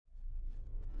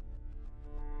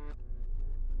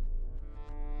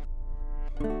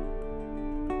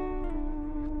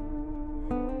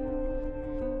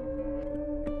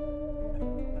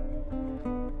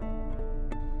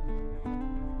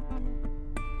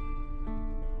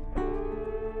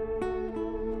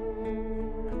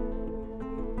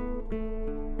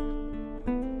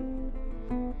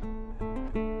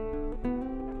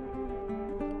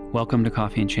Welcome to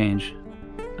Coffee and Change.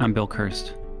 I'm Bill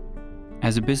Kirst.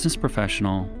 As a business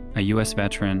professional, a U.S.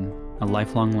 veteran, a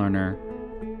lifelong learner,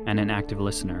 and an active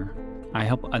listener, I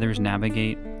help others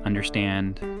navigate,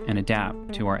 understand, and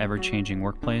adapt to our ever-changing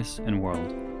workplace and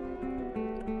world.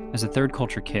 As a third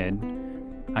culture kid,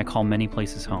 I call many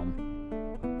places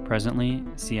home. Presently,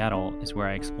 Seattle is where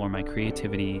I explore my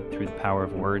creativity through the power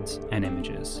of words and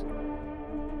images.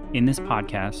 In this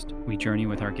podcast, we journey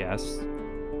with our guests,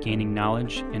 gaining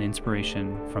knowledge and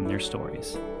inspiration from their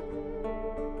stories.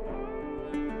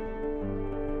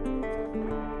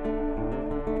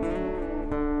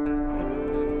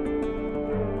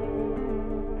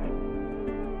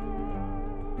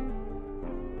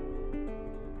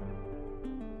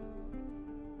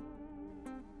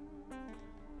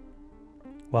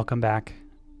 Welcome back,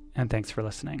 and thanks for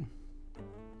listening.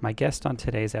 My guest on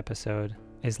today's episode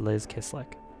is Liz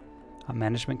Kislik, a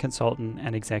management consultant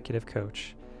and executive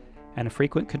coach, and a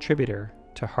frequent contributor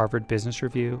to Harvard Business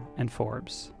Review and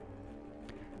Forbes.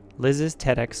 Liz's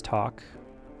TEDx talk,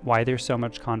 Why There's So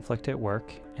Much Conflict at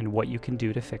Work and What You Can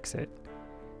Do to Fix It,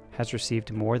 has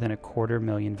received more than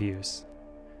 250,000 views.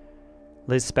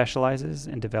 Liz specializes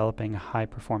in developing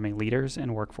high-performing leaders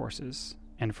and workforces,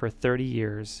 and for 30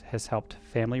 years has helped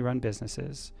family-run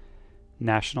businesses,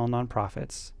 national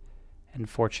nonprofits, and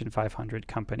Fortune 500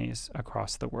 companies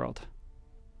across the world.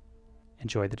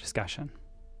 Enjoy the discussion.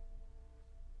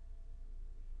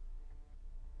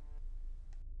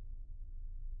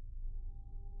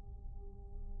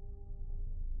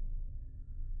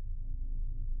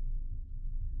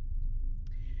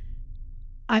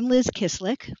 I'm Liz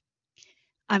Kislik.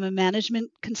 I'm a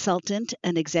management consultant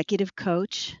and executive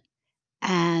coach,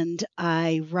 and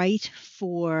I write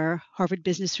for Harvard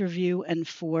Business Review and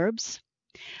Forbes,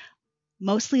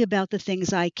 mostly about the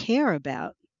things I care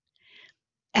about,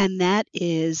 and that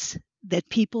is that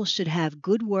people should have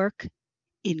good work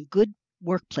in good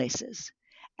workplaces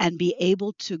and be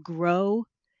able to grow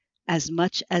as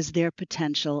much as their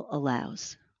potential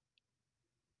allows.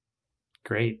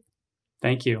 Great.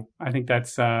 Thank you. I think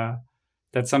that's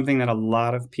something that a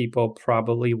lot of people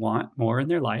probably want more in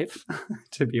their life,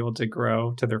 to be able to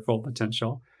grow to their full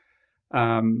potential.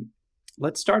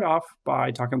 Let's start off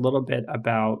by talking a little bit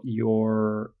about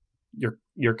your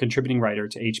contributing writer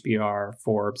to HBR,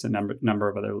 Forbes, and number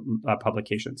of other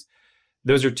publications.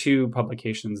 Those are two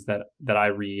publications that I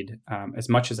read as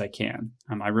much as I can.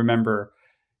 I remember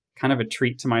kind of a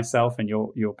treat to myself, and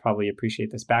you'll probably appreciate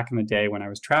this. Back in the day when I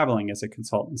was traveling as a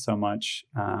consultant so much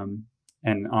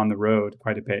and on the road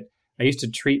quite a bit, I used to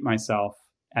treat myself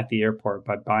at the airport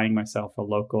by buying myself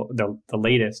the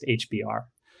latest HBR.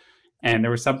 And there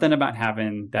was something about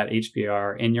having that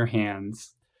HBR in your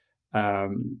hands,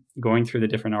 going through the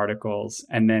different articles.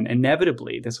 And then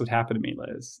inevitably, this would happen to me,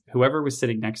 Liz. Whoever was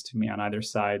sitting next to me on either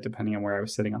side, depending on where I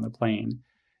was sitting on the plane,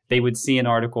 they would see an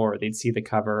article or they'd see the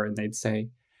cover and they'd say,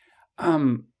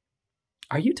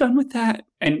 are you done with that?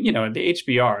 And, the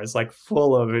HBR is like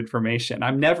full of information.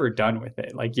 I'm never done with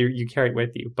it. Like you carry it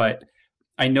with you. But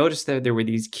I noticed that there were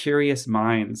these curious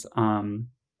minds on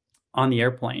the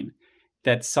airplane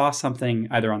that saw something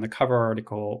either on the cover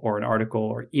article or an article,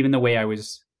 or even the way I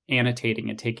was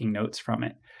annotating and taking notes from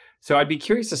it. So I'd be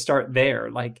curious to start there.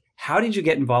 Like, how did you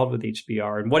get involved with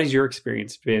HBR, and what has your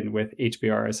experience been with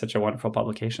HBR as such a wonderful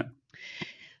publication?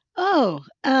 How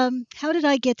did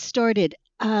I get started?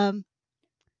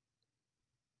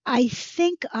 I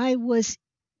think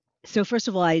so first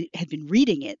of all, I had been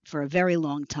reading it for a very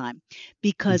long time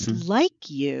because like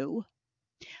you,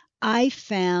 I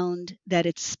found that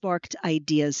it sparked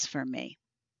ideas for me,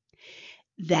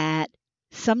 that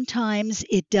sometimes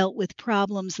it dealt with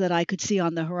problems that I could see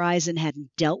on the horizon hadn't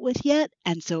dealt with yet,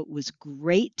 and so it was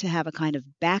great to have a kind of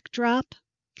backdrop.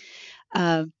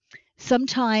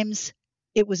 Sometimes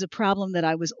it was a problem that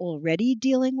I was already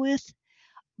dealing with,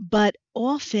 but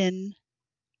often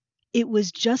it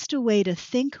was just a way to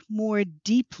think more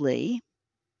deeply,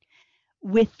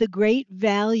 with the great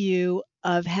value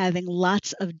of having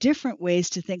lots of different ways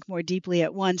to think more deeply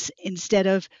at once, instead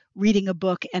of reading a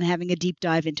book and having a deep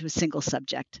dive into a single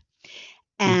subject.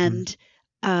 And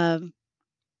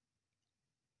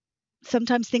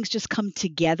sometimes things just come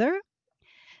together,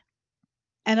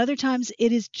 and other times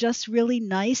it is just really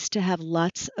nice to have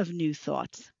lots of new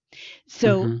thoughts.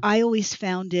 So I always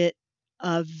found it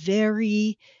a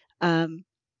very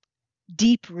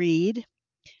deep read.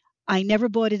 I never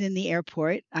bought it in the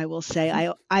airport, I will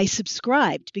say. I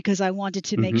subscribed because I wanted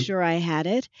to make sure I had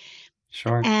it.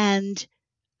 Sure. And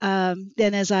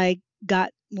then as I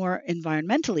got more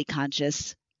environmentally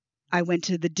conscious, I went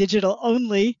to the digital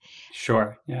only.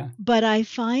 Sure. Yeah. But I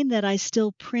find that I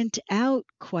still print out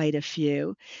quite a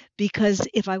few because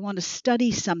if I want to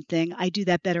study something, I do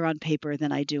that better on paper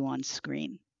than I do on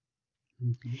screen.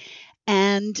 Mm-hmm.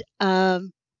 And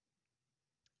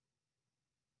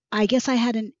I guess I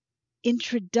had an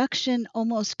introduction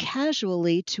almost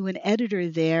casually to an editor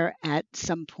there at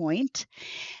some point,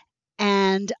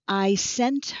 and I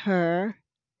sent her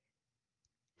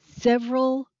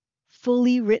several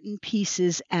fully written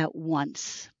pieces at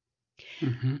once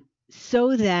Mm-hmm.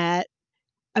 so that,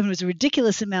 I mean, it was a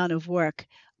ridiculous amount of work,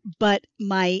 but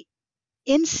my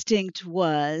instinct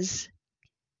was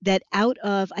that out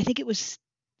of, I think it was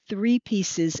 3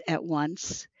 pieces at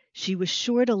once, she was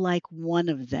sure to like one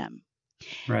of them.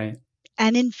 Right.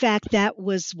 And in fact, that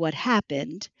was what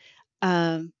happened.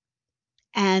 Um,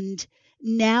 and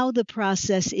now the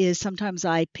process is sometimes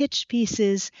I pitch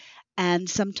pieces, and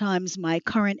sometimes my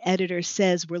current editor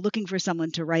says, we're looking for someone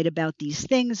to write about these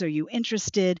things. Are you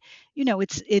interested?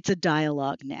 It's a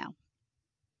dialogue now.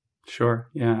 Sure.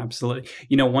 Yeah, absolutely.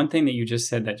 One thing that you just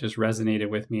said that just resonated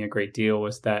with me a great deal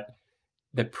was that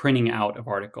the printing out of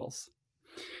articles.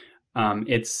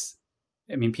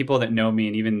 People that know me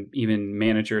and even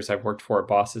managers I've worked for,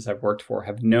 bosses I've worked for,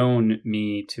 have known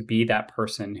me to be that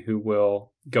person who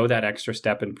will go that extra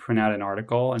step and print out an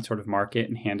article and sort of mark it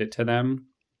and hand it to them,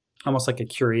 almost like a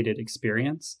curated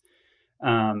experience.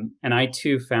 And I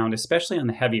too found, especially on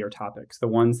the heavier topics, the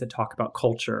ones that talk about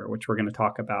culture, which we're going to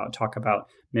talk about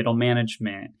middle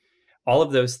management, all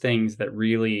of those things that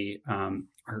really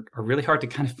are really hard to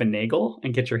kind of finagle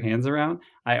and get your hands around.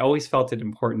 I always felt it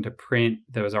important to print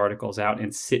those articles out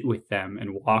and sit with them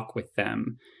and walk with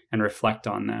them and reflect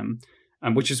on them,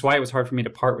 which is why it was hard for me to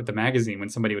part with the magazine when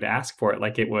somebody would ask for it,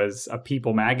 like it was a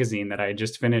People magazine that I had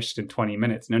just finished in 20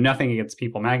 minutes. No, nothing against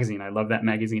People magazine. I love that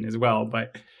magazine as well,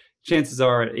 but chances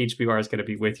are HBR is going to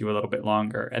be with you a little bit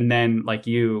longer. And then like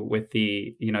you with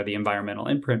the environmental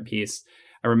imprint piece,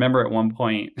 I remember at one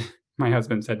point my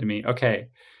husband said to me, okay,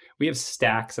 we have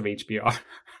stacks of HBR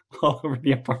all over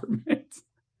the apartment.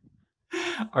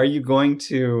 Are you going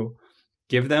to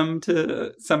give them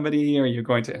to somebody? Or are you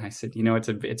going to? And I said,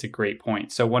 it's a great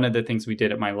point. So one of the things we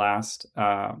did at my last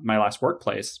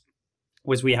workplace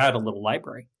was we had a little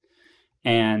library.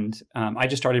 And I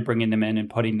just started bringing them in and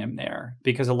putting them there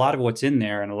because a lot of what's in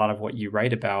there and a lot of what you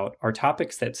write about are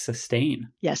topics that sustain.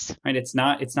 Yes. Right. It's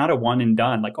not a one and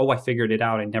done, like, oh, I figured it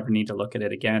out, I never need to look at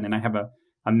it again. And I have a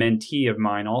mentee of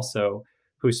mine also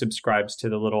who subscribes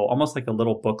to almost like the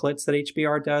little booklets that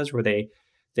HBR does, where they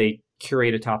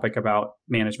curate a topic about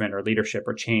management or leadership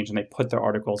or change, and they put their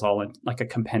articles all in like a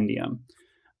compendium.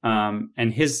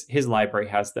 And his library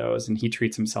has those, and he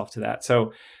treats himself to that.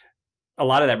 So a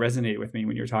lot of that resonated with me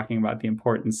when you were talking about the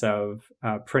importance of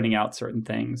printing out certain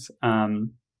things.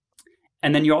 And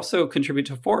then you also contribute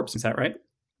to Forbes. Is that right?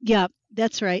 Yeah,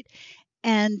 that's right.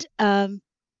 And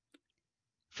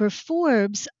for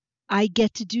Forbes, I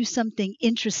get to do something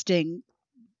interesting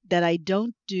that I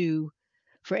don't do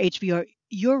for HBR.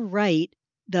 You're right.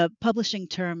 The publishing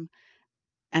term,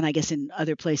 and I guess in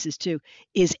other places too,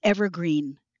 is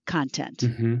evergreen content.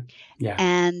 Mm-hmm. Yeah.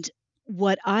 And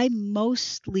what I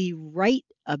mostly write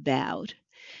about,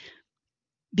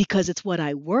 because it's what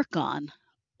I work on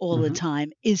all the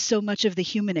time, is so much of the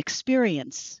human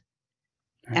experience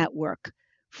at work,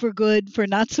 for good, for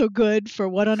not so good, for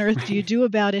what on earth do you do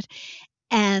about it?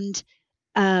 And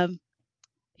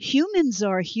humans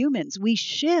are humans. We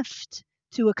shift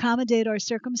to accommodate our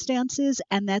circumstances,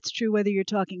 and that's true whether you're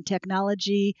talking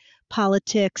technology,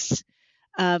 politics,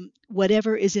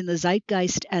 whatever is in the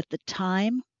zeitgeist at the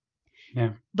time.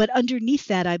 Yeah. But underneath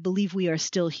that, I believe we are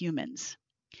still humans.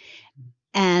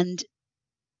 And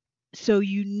so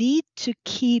you need to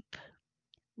keep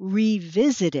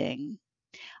revisiting.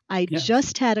 I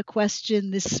just had a question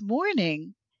this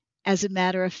morning, as a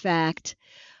matter of fact,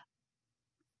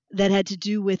 that had to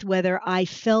do with whether I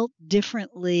felt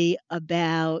differently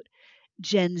about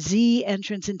Gen Z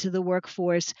entrance into the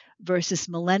workforce versus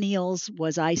millennials.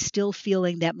 Was I still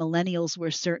feeling that millennials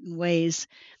were certain ways?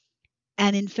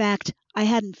 And in fact, I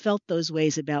hadn't felt those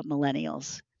ways about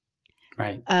millennials.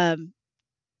 Right.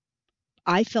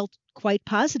 I felt quite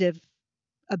positive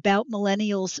about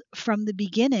millennials from the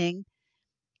beginning.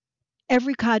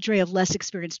 Every cadre of less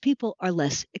experienced people are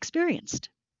less experienced.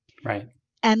 Right.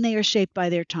 And they are shaped by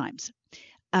their times.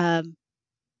 But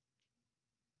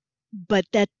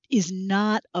that is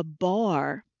not a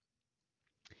bar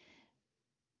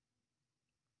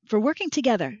for working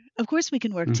together. Of course we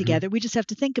can work together. We just have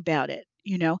to think about it,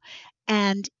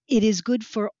 and it is good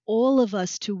for all of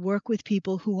us to work with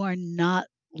people who are not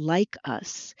like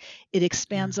us. It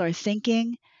expands our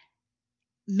thinking,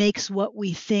 makes what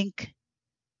we think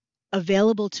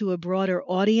available to a broader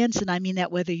audience. And I mean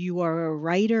that whether you are a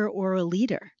writer or a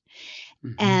leader.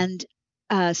 Mm-hmm. And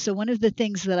so one of the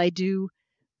things that I do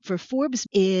for Forbes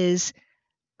is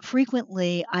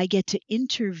frequently I get to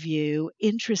interview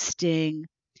interesting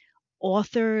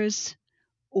authors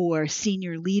or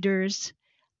senior leaders.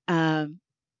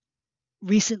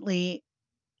 Recently,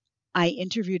 I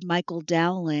interviewed Michael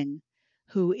Dowling,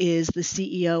 who is the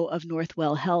CEO of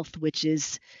Northwell Health, which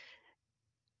is,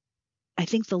 I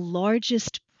think, the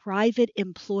largest private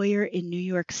employer in New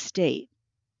York State,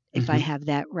 if I have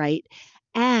that right.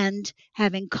 And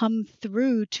having come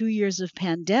through 2 years of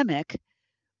pandemic,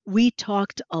 we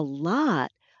talked a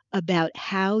lot about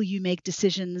how you make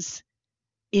decisions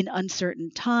in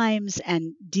uncertain times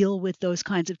and deal with those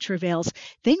kinds of travails,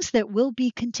 things that will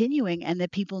be continuing and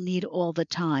that people need all the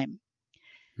time.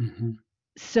 Mm-hmm.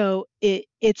 So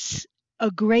it's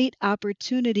a great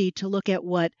opportunity to look at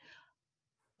what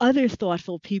other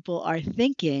thoughtful people are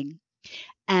thinking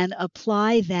and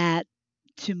apply that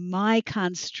to my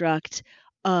construct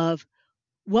of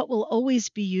what will always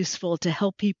be useful to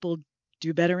help people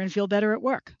do better and feel better at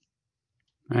work.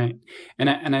 Right.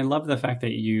 And I love the fact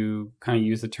that you kind of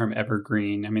use the term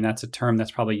evergreen. I mean, that's a term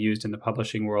that's probably used in the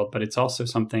publishing world, but it's also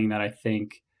something that I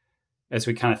think as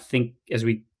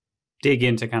we dig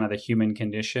into kind of the human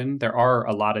condition, there are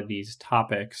a lot of these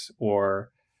topics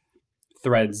or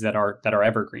threads that are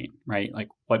evergreen, right? Like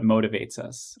what motivates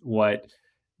us, what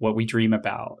we dream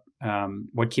about,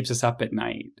 what keeps us up at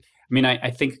night. I mean, I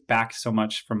think back so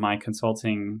much from my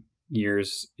consulting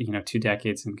years, 2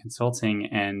 decades in consulting,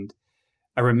 and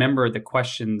I remember the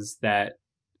questions that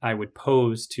I would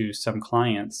pose to some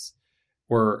clients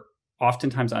were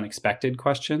oftentimes unexpected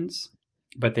questions,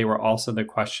 but they were also the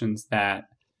questions that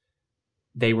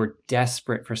they were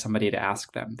desperate for somebody to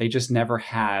ask them. They just never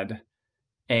had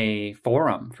a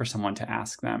forum for someone to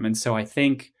ask them. And so I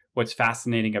think what's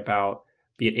fascinating about,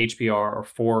 be it HBR or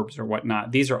Forbes or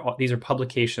whatnot, these are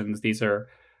publications, these are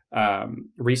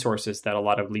resources that a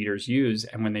lot of leaders use.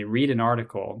 And when they read an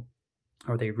article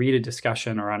or they read a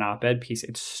discussion or an op-ed piece,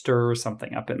 it stirs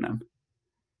something up in them.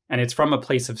 And it's from a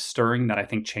place of stirring that I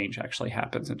think change actually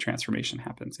happens and transformation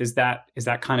happens. Is that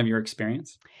kind of your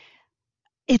experience?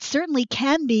 It certainly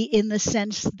can be, in the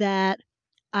sense that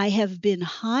I have been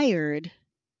hired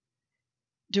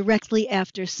directly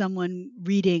after someone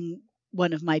reading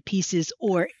one of my pieces,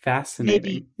 or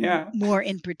fascinating. Maybe more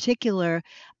in particular,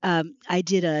 I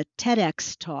did a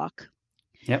TEDx talk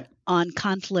on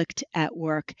conflict at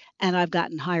work, and I've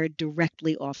gotten hired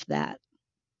directly off that.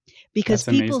 Because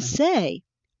people say,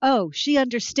 oh, she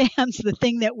understands the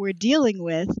thing that we're dealing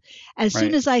with. As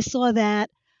soon as I saw that,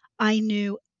 I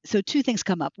knew. So 2 things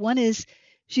come up. One is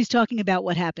she's talking about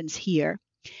what happens here.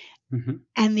 Mm-hmm.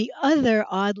 And the other,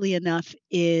 oddly enough,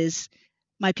 is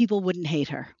my people wouldn't hate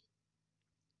her.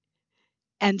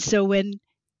 And so when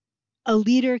a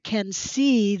leader can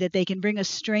see that they can bring a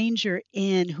stranger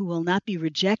in who will not be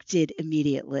rejected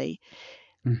immediately,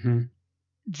 mm-hmm.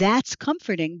 that's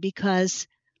comforting, because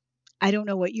I don't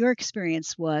know what your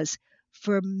experience was.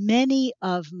 For many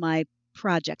of my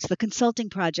projects, the consulting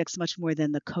projects much more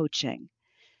than the coaching,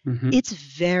 mm-hmm. it's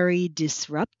very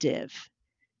disruptive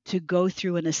to go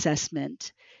through an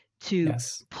assessment, to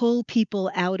pull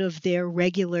people out of their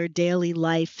regular daily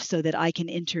life so that I can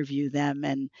interview them,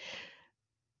 and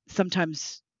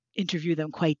sometimes interview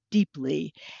them quite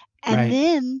deeply. And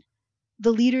then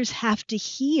the leaders have to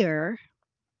hear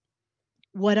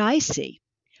what I see,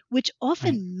 which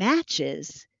often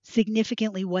matches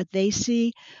significantly what they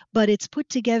see, but it's put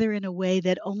together in a way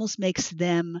that almost makes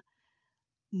them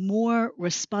more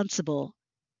responsible,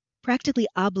 practically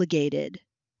obligated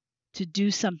to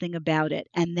do something about it.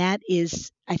 And that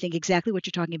is, I think, exactly what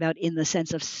you're talking about, in the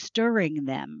sense of stirring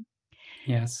them.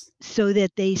 Yes. So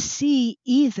that they see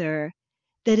either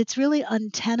that it's really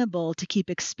untenable to keep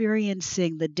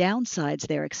experiencing the downsides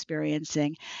they're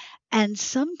experiencing, and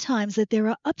sometimes that there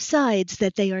are upsides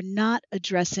that they are not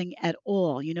addressing at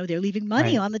all. They're leaving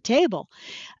money on the table,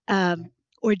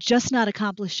 or just not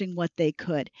accomplishing what they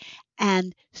could.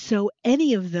 And so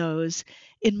any of those,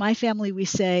 in my family, we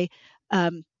say,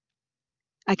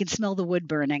 I can smell the wood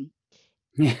burning.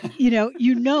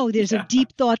 There's a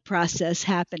deep thought process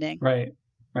happening. Right.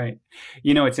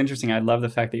 It's interesting. I love the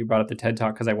fact that you brought up the TED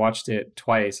Talk, because I watched it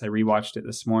twice. I rewatched it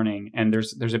this morning, and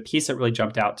there's a piece that really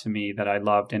jumped out to me that I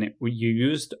loved, and you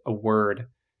used a word,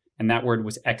 and that word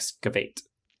was excavate,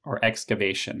 or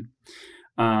excavation.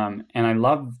 And I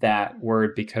love that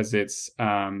word because it's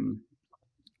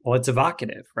it's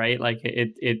evocative, right? Like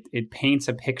it paints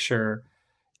a picture,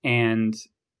 and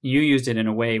you used it in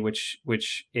a way which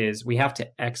is we have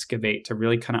to excavate to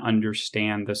really kind of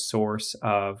understand the source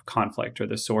of conflict or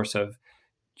the source of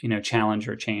challenge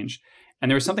or change. And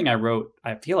there was something I wrote,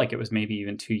 I feel like it was maybe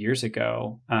even 2 years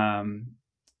ago, on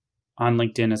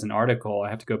LinkedIn as an article. I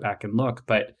have to go back and look,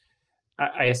 but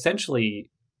I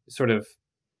essentially sort of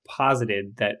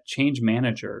posited that change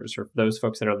managers, or those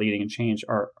folks that are leading in change,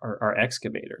 are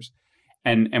excavators.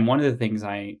 And one of the things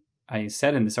I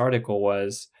said in this article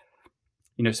was,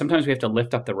 sometimes we have to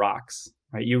lift up the rocks,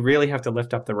 right? You really have to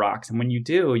lift up the rocks. And when you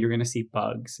do, you're going to see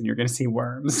bugs and you're going to see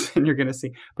worms and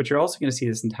but you're also going to see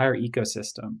this entire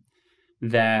ecosystem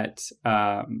that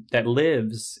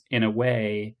lives in a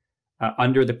way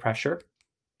under the pressure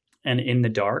and in the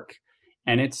dark.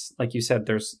 And it's like you said,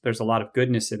 there's a lot of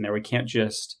goodness in there. We can't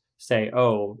just say,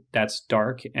 oh, that's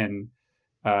dark and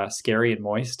scary and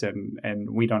moist and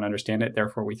we don't understand it,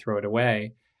 therefore we throw it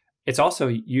away. It's also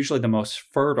usually the most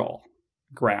fertile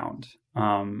ground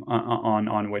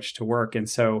on which to work. And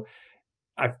so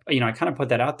I kind of put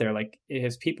that out there, like,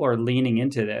 as people are leaning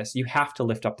into this, you have to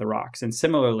lift up the rocks. And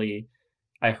similarly,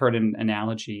 I heard an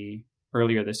analogy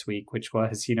earlier this week, which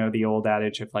was, the old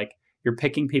adage of like, you're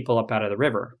picking people up out of the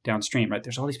river downstream, right?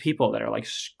 There's all these people that are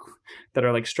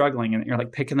like struggling, and you're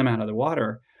like picking them out of the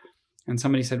water. And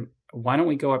somebody said, why don't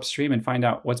we go upstream and find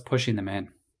out what's pushing them in?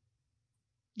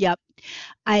 Yep.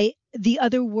 The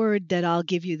other word that I'll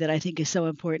give you that I think is so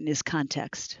important is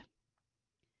context.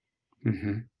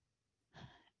 Mm-hmm.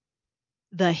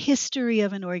 The history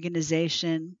of an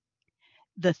organization,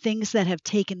 the things that have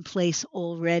taken place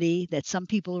already that some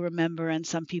people remember and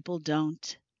some people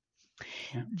don't,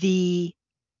 the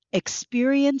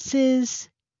experiences,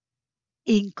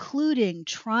 including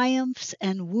triumphs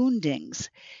and woundings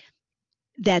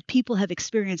that people have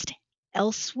experienced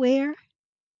elsewhere,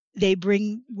 they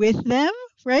bring with them,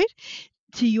 right,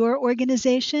 to your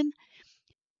organization.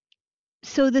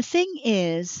 So the thing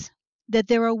is that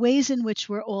there are ways in which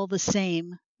we're all the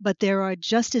same, but there are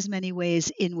just as many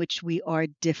ways in which we are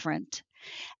different.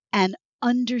 And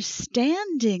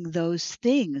understanding those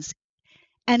things,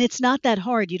 and it's not that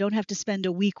hard. You don't have to spend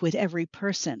a week with every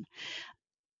person,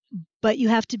 but you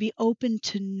have to be open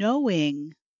to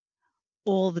knowing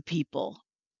all the people.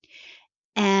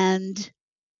 And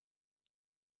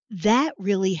that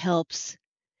really helps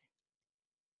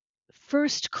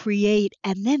first create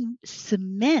and then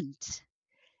cement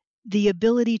the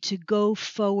ability to go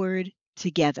forward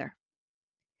together,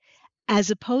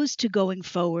 as opposed to going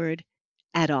forward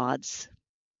at odds.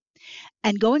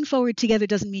 And going forward together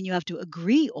doesn't mean you have to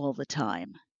agree all the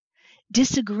time.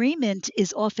 Disagreement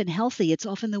is often healthy. It's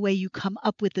often the way you come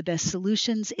up with the best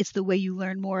solutions. It's the way you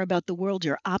learn more about the world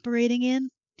you're operating in.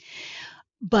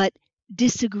 But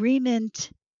disagreement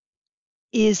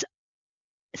is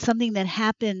something that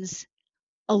happens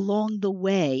along the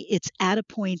way. It's at a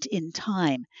point in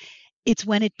time. It's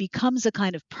when it becomes a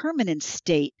kind of permanent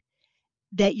state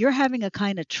that you're having a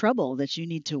kind of trouble that you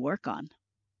need to work on.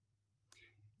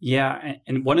 Yeah.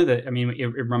 And one of the,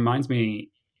 it reminds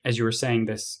me, as you were saying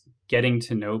this, getting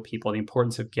to know people, the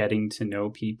importance of getting to know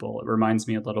people. It reminds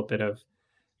me a little bit of,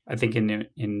 I think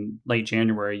in late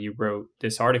January, you wrote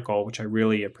this article, which I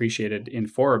really appreciated, in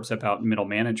Forbes about middle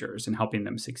managers and helping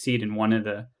them succeed. And one of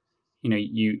the,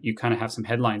 you kind of have some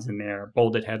headlines in there,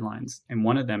 bolded headlines. And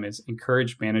one of them is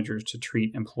encourage managers to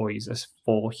treat employees as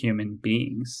full human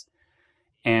beings.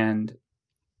 And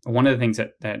one of the things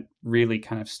that really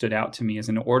kind of stood out to me is,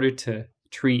 in order to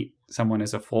treat someone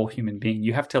as a full human being,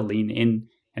 you have to lean in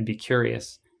and be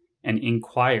curious and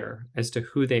inquire as to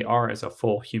who they are as a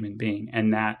full human being.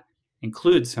 And that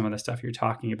includes some of the stuff you're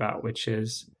talking about, which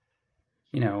is,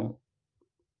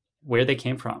 where they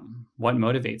came from, what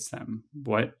motivates them,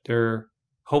 what they're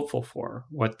hopeful for,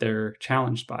 what they're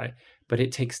challenged by. But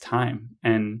it takes time.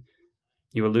 And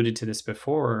you alluded to this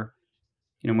before,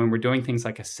 when we're doing things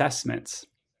like assessments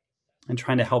and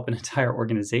trying to help an entire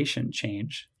organization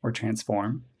change or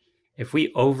transform, if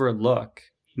we overlook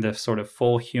the sort of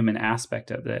full human aspect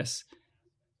of this,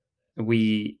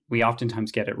 we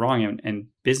oftentimes get it wrong. And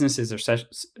businesses are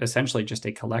essentially just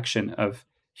a collection of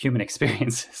human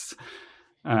experiences.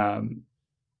 And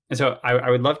so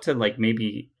I would love to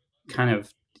maybe kind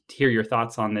of hear your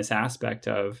thoughts on this aspect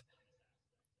of,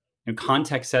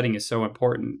 context setting is so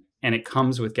important, and it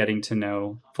comes with getting to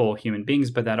know full human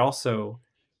beings. But that also,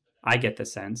 I get the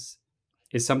sense,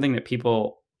 is something that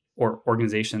people or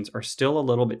organizations are still a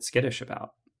little bit skittish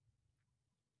about.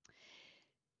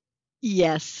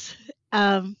 Yes.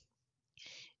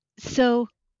 So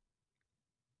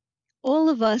all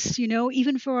of us,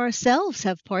 even for ourselves,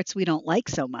 have parts we don't like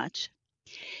so much.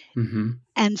 Mm-hmm.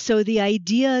 And so the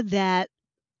idea that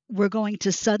we're going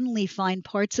to suddenly find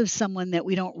parts of someone that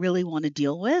we don't really want to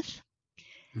deal with.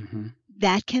 Mm-hmm.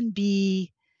 That can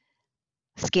be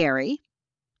scary.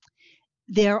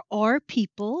 There are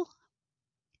people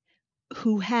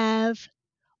who have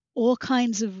all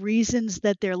kinds of reasons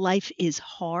that their life is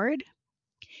hard,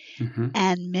 Mm-hmm.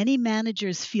 and many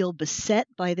managers feel beset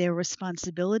by their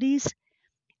responsibilities.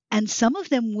 And some of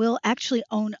them will actually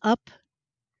own up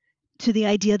to the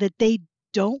idea that they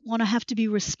don't want to have to be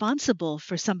responsible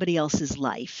for somebody else's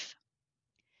life.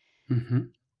 Mm-hmm.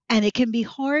 And it can be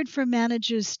hard for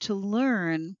managers to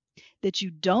learn that you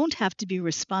don't have to be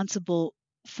responsible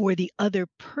for the other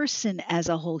person as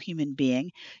a whole human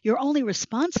being. You're only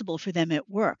responsible for them at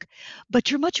work. But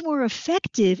you're much more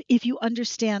effective if you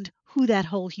understand who that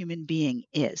whole human being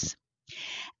is.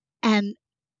 And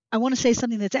I want to say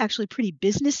something that's actually pretty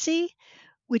businessy,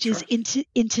 which is Sure.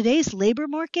 in today's labor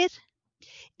market,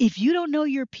 if you don't know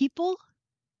your people,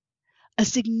 a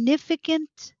significant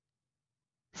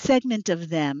segment of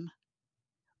them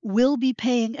will be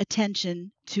paying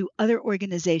attention to other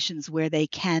organizations where they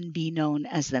can be known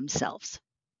as themselves.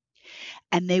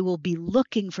 And they will be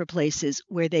looking for places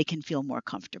where they can feel more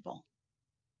comfortable.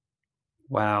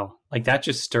 Wow. Like that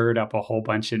just stirred up a whole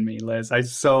bunch in me, Liz. I'm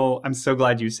so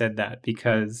glad you said that,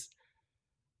 because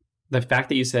the fact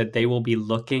that you said they will be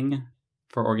looking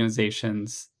for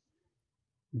organizations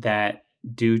that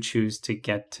do choose to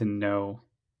get to know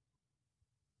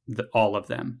all of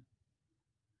them.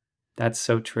 That's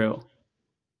so true.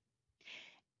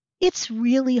 It's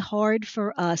really hard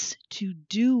for us to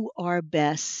do our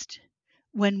best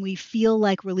when we feel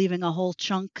like we're leaving a whole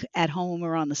chunk at home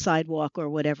or on the sidewalk or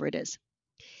whatever it is.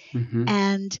 Mm-hmm.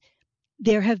 And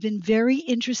there have been very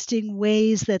interesting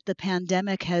ways that the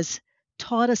pandemic has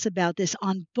taught us about this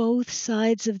on both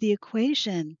sides of the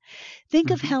equation.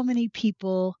 Think of Mm-hmm. how many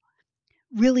people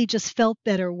really just felt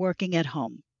better working at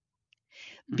home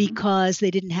because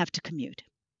they didn't have to commute,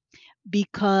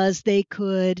 because they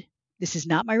could. This is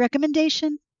not my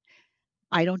recommendation.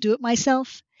 I don't do it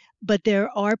myself, but there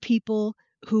are people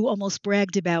who almost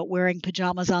bragged about wearing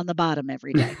pajamas on the bottom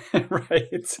every day.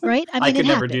 Right. Right? I I mean, could it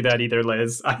never do happened. that either,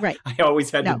 Liz. Right. I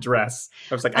always had to No, dress.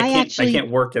 I was like, I I actually, can't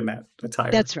work in that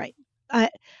attire. that's right.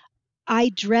 I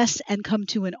dress and come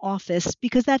to an office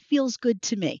because that feels good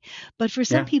to me. But for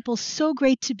some Yeah. people, so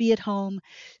great to be at home,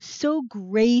 so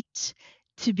great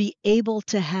to be able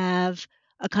to have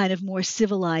a kind of more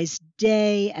civilized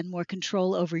day and more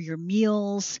control over your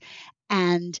meals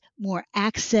and more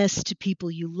access to people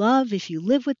you love if you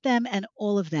live with them and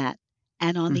all of that.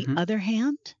 And on the Mm-hmm. other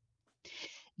hand,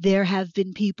 there have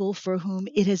been people for whom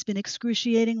it has been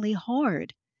excruciatingly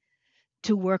hard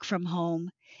to work from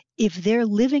home if their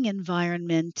living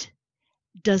environment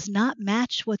does not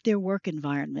match what their work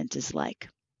environment is like.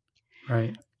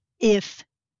 Right. If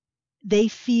they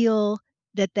feel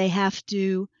that they have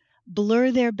to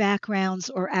blur their backgrounds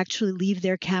or actually leave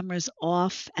their cameras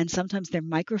off and sometimes their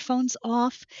microphones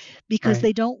off because Right.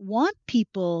 they don't want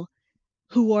people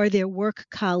who are their work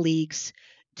colleagues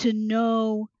to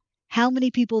know how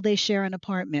many people they share an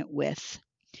apartment with,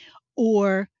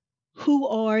 or who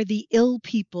are the ill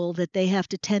people that they have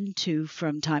to tend to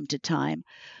from time to time,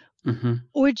 Mm-hmm.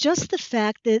 or just the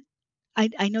fact that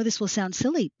I know this will sound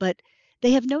silly, but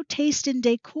they have no taste in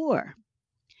decor.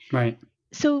 Right.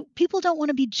 So people don't want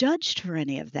to be judged for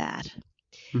any of that.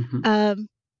 Mm-hmm.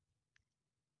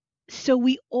 So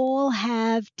we all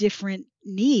have different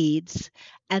needs,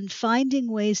 and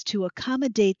finding ways to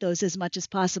accommodate those as much as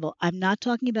possible. I'm not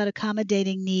talking about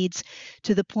accommodating needs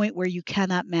to the point where you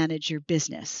cannot manage your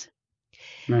business,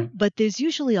 Right. but there's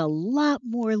usually a lot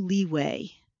more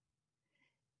leeway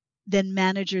than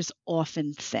managers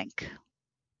often think.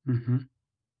 Mm-hmm.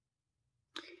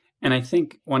 And I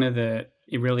think one of the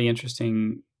really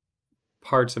interesting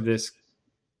parts of this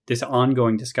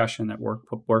ongoing discussion that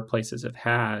workplaces have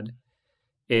had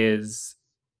is,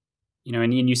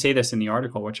 and you say this in the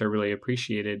article, which I really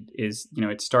appreciated, is,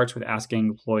 it starts with asking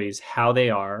employees how they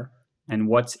are and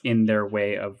what's in their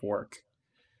way of work.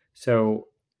 So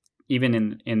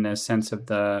even in the sense of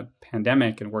the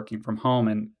pandemic and working from home,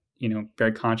 and,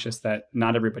 very conscious that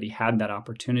not everybody had that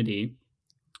opportunity,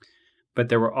 but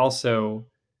there were also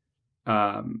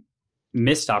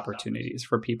missed opportunities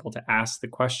for people to ask the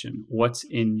question, what's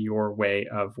in your way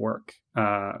of work?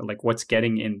 Like what's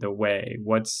getting in the way?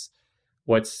 What's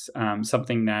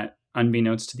something that,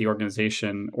 unbeknownst to the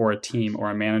organization or a team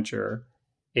or a manager,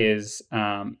 is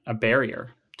a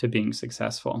barrier to being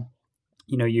successful?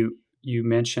 You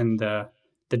mentioned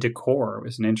the decor. It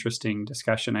was an interesting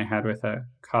discussion I had with a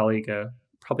colleague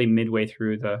probably midway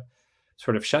through the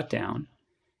sort of shutdown.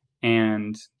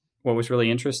 And what was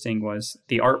really interesting was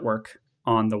the artwork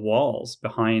on the walls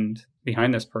behind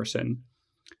this person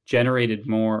generated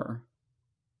more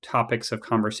topics of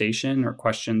conversation or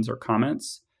questions or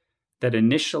comments that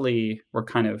initially were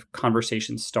kind of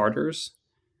conversation starters,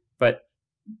 but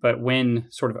when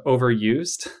sort of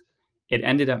overused, it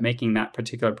ended up making that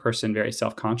particular person very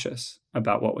self-conscious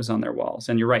about what was on their walls.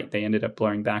 And you're right, they ended up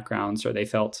blurring backgrounds, or they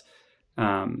felt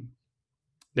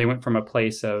they went from a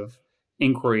place of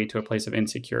inquiry to a place of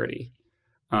insecurity.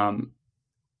 And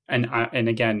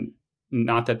again,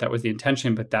 not that was the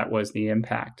intention, but that was the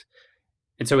impact.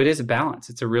 And so it is a balance.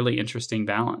 It's a really interesting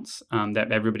balance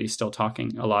that everybody's still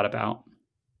talking a lot about.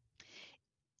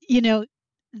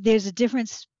 There's a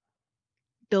difference,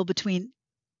 Bill, between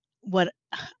what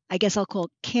I guess I'll call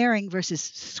caring versus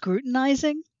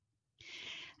scrutinizing.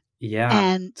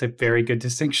 Yeah, it's a very good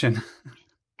distinction.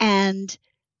 And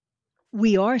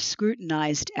we are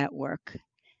scrutinized at work.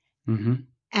 Mm-hmm.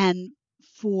 And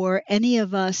for any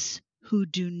of us who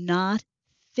do not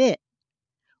fit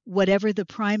whatever the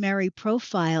primary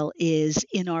profile is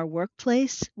in our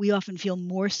workplace, we often feel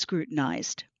more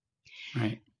scrutinized.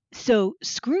 Right. So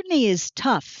scrutiny is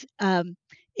tough.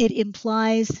 It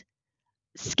implies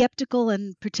skeptical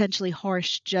and potentially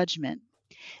harsh judgment.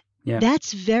 Yeah.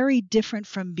 That's very different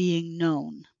from being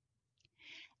known.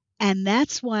 And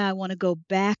that's why I want to go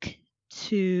back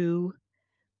to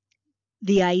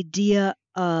the idea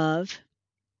of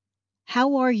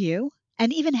how are you?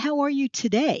 And even how are you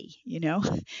today?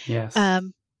 Yes.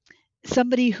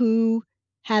 Somebody who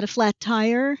had a flat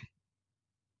tire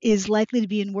is likely to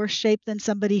be in worse shape than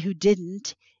somebody who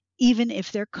didn't, even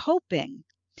if they're coping.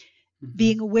 Mm-hmm.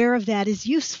 Being aware of that is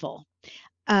useful.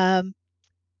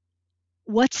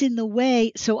 What's in the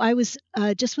way? So I was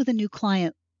just with a new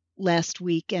client last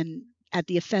week and at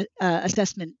the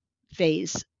assessment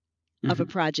phase mm-hmm. of a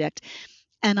project.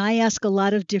 And I ask a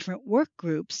lot of different work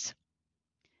groups,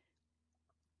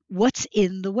 what's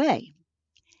in the way?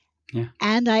 Yeah.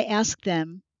 And I ask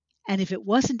them, and if it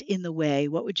wasn't in the way,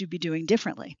 what would you be doing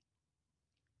differently?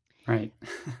 Right.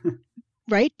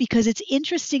 Right? Because it's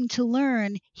interesting to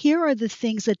learn, here are the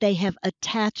things that they have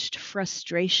attached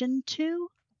frustration to,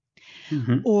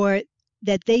 mm-hmm. or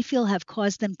that they feel have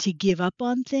caused them to give up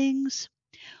on things,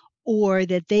 or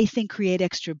that they think create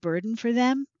extra burden for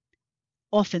them.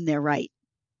 Often they're right.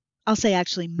 I'll say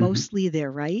actually mostly mm-hmm.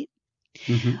 they're right.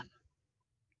 Mm-hmm.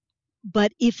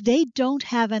 But if they don't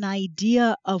have an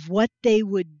idea of what they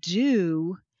would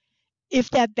do if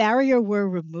that barrier were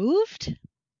removed,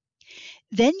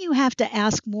 then you have to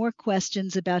ask more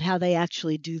questions about how they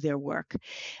actually do their work.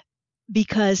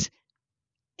 Because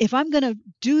if I'm going to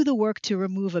do the work to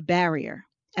remove a barrier,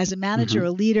 as a manager, mm-hmm.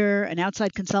 a leader, an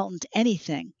outside consultant,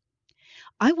 anything,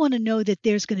 I want to know that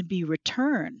there's going to be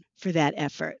return for that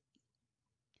effort.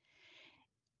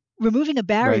 Removing a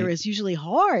barrier right. is usually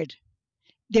hard.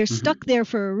 They're mm-hmm. stuck there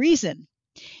for a reason.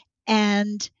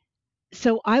 And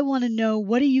so I want to know,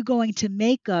 what are you going to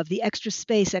make of the extra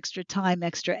space, extra time,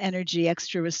 extra energy,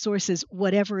 extra resources,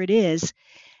 whatever it is,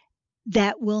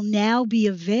 that will now be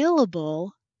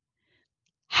available?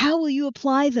 How will you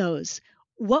apply those?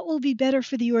 What will be better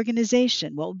for the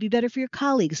organization? What will be better for your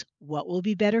colleagues? What will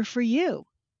be better for you?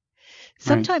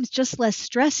 Sometimes right. just less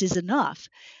stress is enough.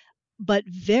 But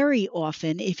very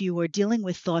often, if you are dealing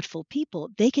with thoughtful people,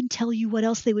 they can tell you what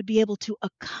else they would be able to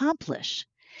accomplish.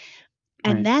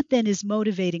 And right. that then is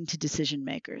motivating to decision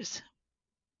makers.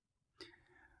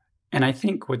 And I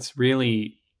think what's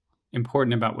really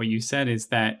important about what you said is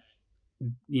that,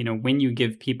 when you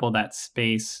give people that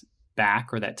space back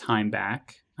or that time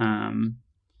back, and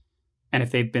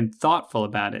if they've been thoughtful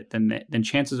about it, then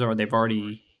chances are they've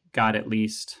already got at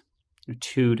least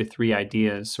 2 to 3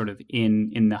 ideas sort of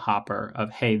in the hopper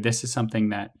of, hey, this is something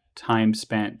that time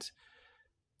spent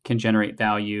can generate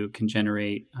value, can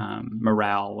generate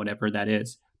morale, whatever that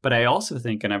is. But I also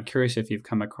think, and I'm curious if you've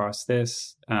come across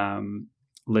this,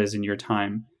 Liz, in your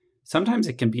time, sometimes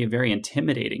it can be a very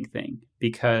intimidating thing,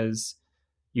 because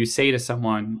you say to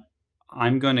someone,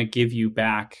 I'm going to give you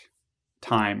back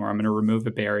time, or I'm going to remove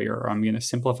a barrier, or I'm going to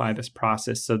simplify this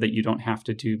process so that you don't have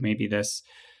to do maybe this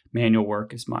manual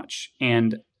work as much.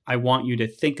 And I want you to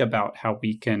think about how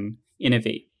we can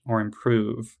innovate or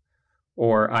improve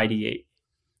or ideate.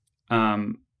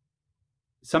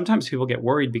 Sometimes people get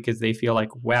worried because they feel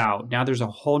like, wow, now there's a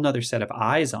whole nother set of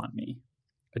eyes on me,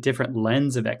 a different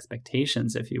lens of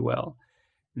expectations, if you will,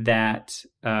 that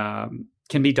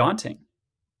can be daunting.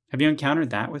 Have you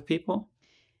encountered that with people?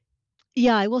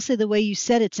 Yeah, I will say the way you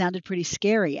said it sounded pretty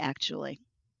scary, actually.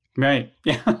 Right.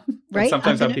 Yeah. Right.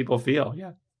 Sometimes how people feel.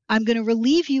 Yeah. I'm going to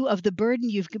relieve you of the burden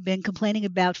you've been complaining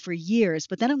about for years,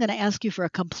 but then I'm going to ask you for a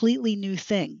completely new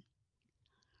thing.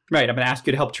 Right. I'm going to ask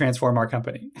you to help transform our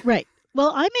company. Right.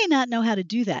 Well, I may not know how to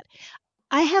do that.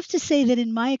 I have to say that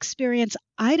in my experience,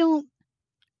 how do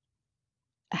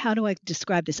I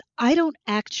describe this? I don't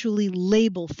actually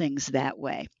label things that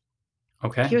way.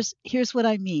 Okay. Here's what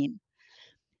I mean.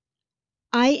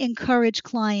 I encourage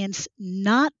clients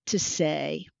not to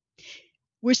say,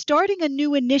 we're starting a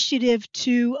new initiative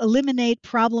to eliminate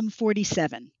problem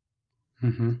 47,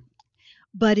 Mm-hmm.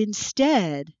 but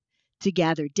instead to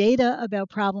gather data about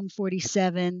problem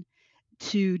 47,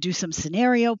 to do some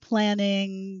scenario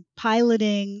planning,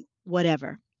 piloting,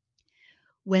 whatever.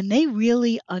 When they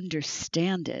really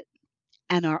understand it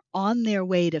and are on their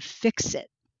way to fix it,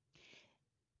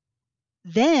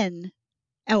 then,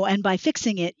 and by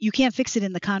fixing it, you can't fix it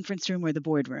in the conference room or the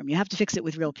boardroom. You have to fix it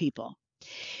with real people.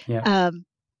 Yeah.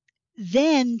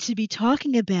 Then to be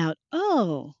talking about,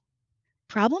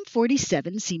 problem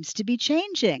 47 seems to be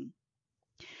changing.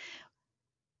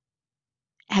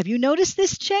 Have you noticed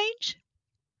this change?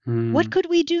 What could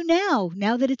we do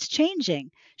now that it's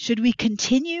changing? Should we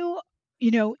continue,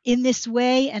 in this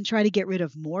way and try to get rid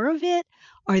of more of it?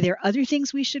 Are there other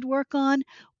things we should work on?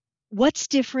 What's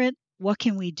different? What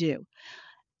can we do?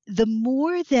 The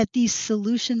more that these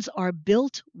solutions are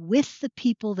built with the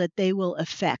people that they will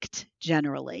affect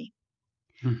generally,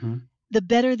 Mm-hmm. the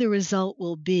better the result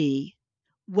will be,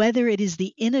 whether it is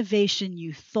the innovation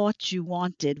you thought you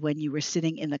wanted when you were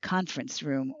sitting in the conference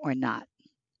room or not.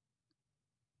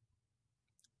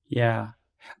 Yeah.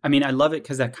 I mean, I love it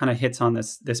because that kind of hits on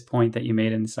this point that you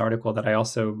made in this article that I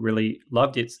also really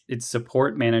loved. It's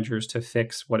support managers to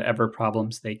fix whatever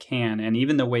problems they can. And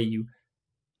even the way you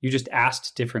just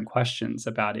asked different questions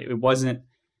about it. It wasn't,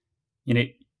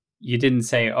 you didn't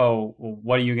say, oh, well,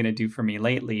 what are you going to do for me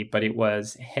lately? But it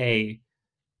was, hey,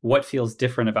 what feels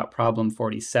different about problem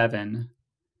 47?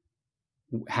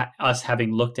 Us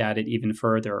having looked at it even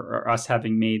further, or us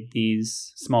having made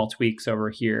these small tweaks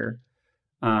over here.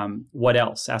 What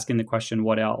else? Asking the question,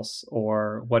 what else?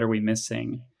 Or what are we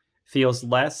missing? Feels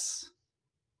less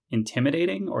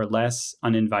intimidating or less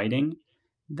uninviting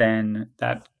than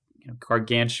that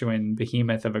gargantuan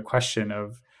behemoth of a question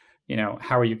of,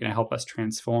 how are you going to help us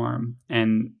transform?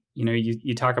 And,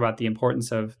 you talk about the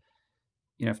importance of,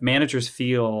 if managers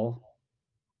feel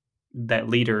that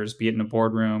leaders, be it in a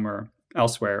boardroom or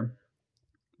elsewhere,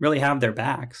 really have their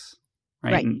backs,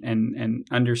 right? And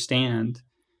understand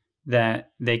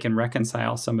that they can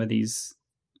reconcile some of these,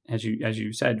 as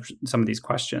you said, some of these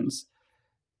questions,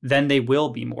 then they will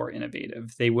be more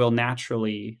innovative. They will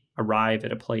naturally arrive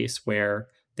at a place where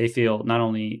they feel not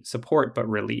only support, but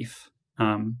relief.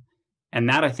 And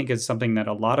that, I think, is something that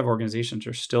a lot of organizations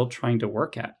are still trying to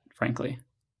work at, frankly.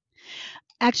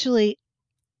 Actually,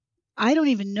 I don't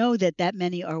even know that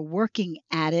many are working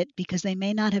at it because they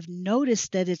may not have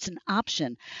noticed that it's an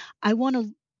option. I want to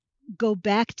go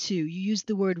back to, you used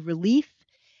the word relief,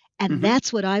 and Mm-hmm.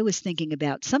 that's what I was thinking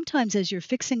about. Sometimes as you're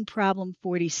fixing problem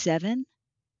 47,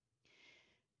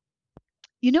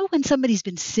 when somebody's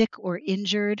been sick or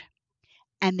injured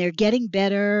and they're getting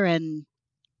better and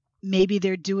maybe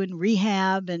they're doing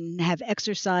rehab and have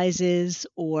exercises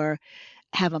or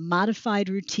have a modified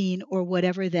routine or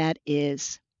whatever that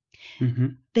is, Mm-hmm.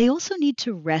 they also need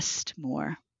to rest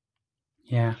more.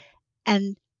 Yeah.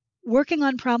 And working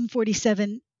on problem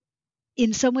 47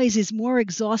 in some ways is more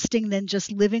exhausting than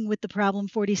just living with the problem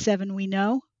 47 we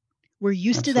know. We're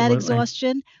used to that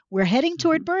exhaustion. We're heading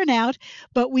toward burnout,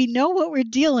 but we know what we're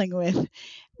dealing with.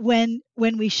 When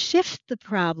we shift the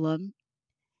problem,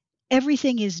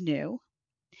 everything is new.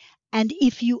 And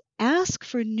if you ask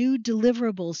for new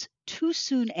deliverables too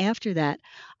soon after that,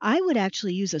 I would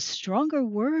actually use a stronger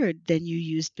word than you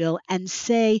used, Bill, and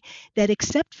say that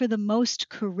except for the most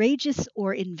courageous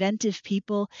or inventive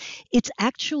people, it's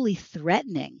actually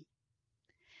threatening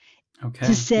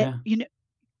to say,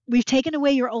 we've taken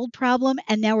away your old problem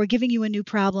and now we're giving you a new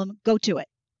problem. Go to it.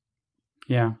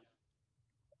 Yeah.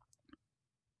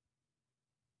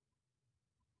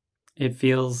 It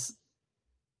feels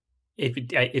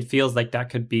like that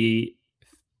could be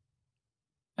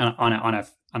on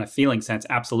a feeling sense.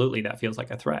 Absolutely, that feels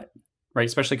like a threat, right?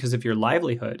 Especially because if your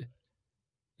livelihood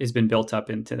has been built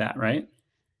up into that, right?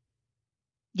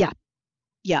 Yeah.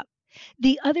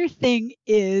 The other thing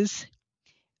is,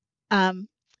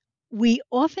 we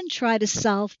often try to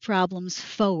solve problems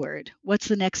forward. What's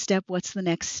the next step? What's the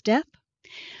next step?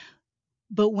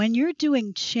 But when you're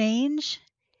doing change,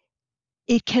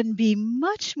 it can be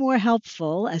much more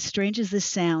helpful, as strange as this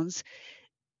sounds,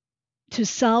 to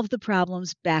solve the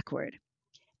problems backward.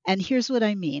 And here's what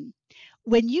I mean.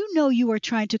 When you know you are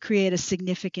trying to create a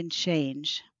significant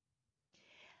change,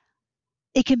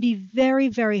 it can be very,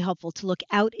 very helpful to look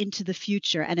out into the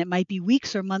future, and it might be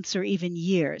weeks or months or even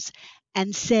years,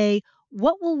 and say,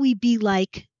 what will we be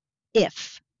like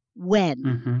if, when?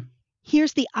 Mm-hmm.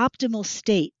 Here's the optimal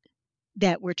state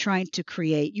that we're trying to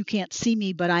create. You can't see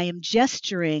me, but I am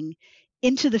gesturing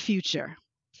into the future.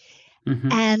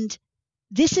 Mm-hmm. And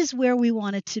this is where we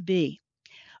want it to be.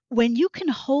 When you can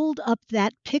hold up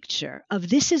that picture of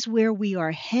this is where we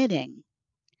are heading.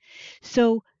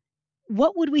 So,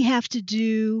 what would we have to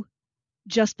do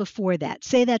just before that?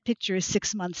 Say that picture is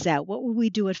 6 months out. What would we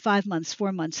do at 5 months,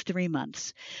 4 months, 3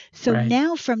 months? So Right.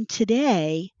 now from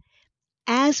today,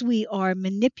 as we are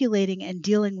manipulating and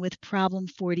dealing with problem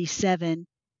 47,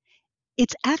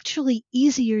 it's actually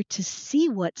easier to see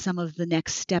what some of the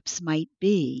next steps might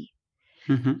be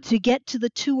Mm-hmm. to get to the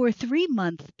 2 or 3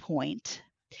 month point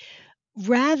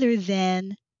rather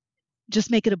than just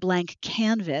make it a blank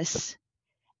canvas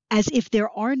as if there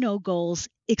are no goals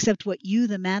except what you,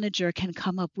 the manager, can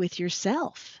come up with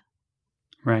yourself.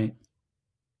 Right.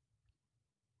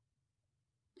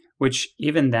 Which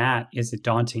even that is a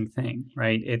daunting thing,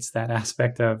 right? It's that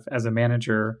aspect of, as a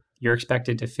manager, you're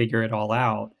expected to figure it all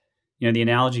out. The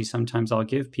analogy sometimes I'll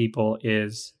give people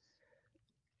is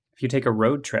if you take a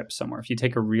road trip somewhere, if you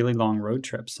take a really long road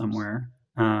trip somewhere,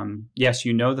 yes,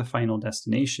 the final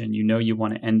destination, you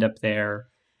want to end up there,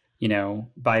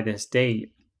 by this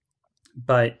date.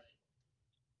 But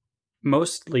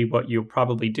mostly what you'll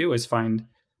probably do is find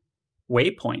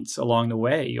waypoints along the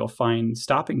way. You'll find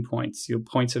stopping points,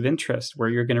 points of interest where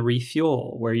you're going to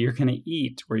refuel, where you're going to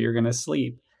eat, where you're going to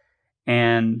sleep.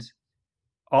 And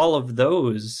all of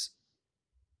those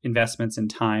investments in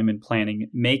time and planning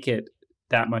make it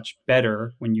that much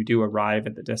better when you do arrive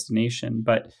at the destination.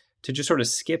 But to just sort of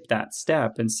skip that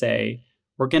step and say,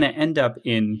 we're going to end up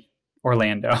in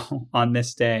Orlando on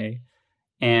this day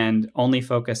and only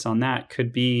focus on that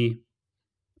could be,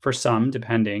 for some,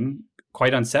 depending,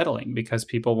 quite unsettling because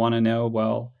people want to know,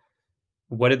 well,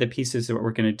 what are the pieces that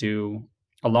we're going to do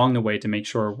along the way to make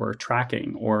sure we're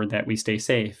tracking or that we stay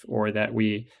safe or that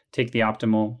we take the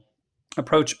optimal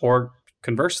approach, or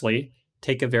conversely,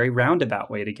 take a very roundabout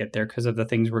way to get there because of the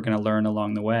things we're going to learn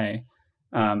along the way.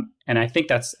 And I think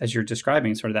that's, as you're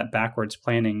describing, sort of that backwards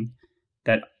planning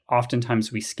that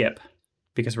oftentimes we skip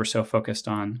because we're so focused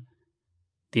on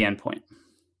the endpoint.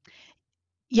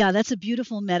 Yeah, that's a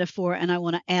beautiful metaphor, and I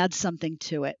want to add something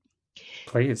to it.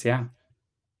 Please, yeah.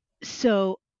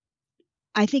 So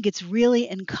I think it's really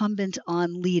incumbent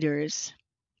on leaders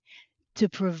to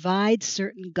provide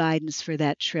certain guidance for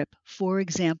that trip. For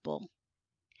example,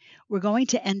 we're going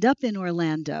to end up in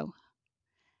Orlando.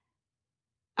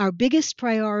 Our biggest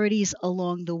priorities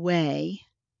along the way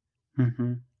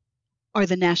are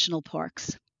the national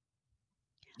parks.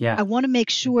 Yeah. I want to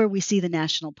make sure we see the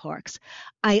national parks.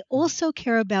 I also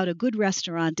care about a good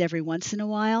restaurant every once in a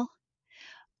while,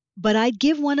 but I'd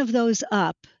give one of those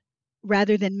up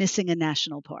rather than missing a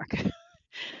national park.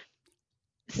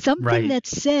 Something Right. that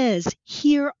says,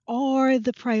 here are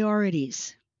the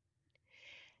priorities.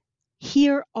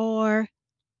 Here are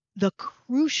the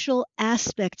crucial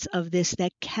aspects of this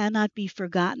that cannot be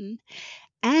forgotten,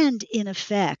 and in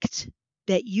effect,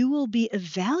 that you will be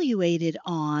evaluated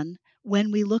on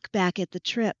when we look back at the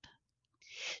trip.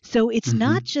 So it's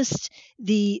not just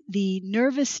the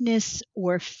nervousness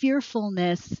or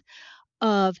fearfulness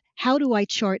of how do I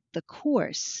chart the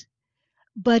course,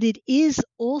 but it is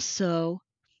also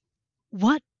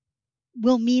what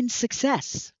will mean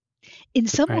success. In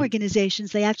some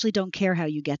organizations, they actually don't care how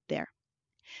you get there.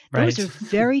 Those are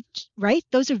very right.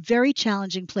 Those are very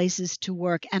challenging places to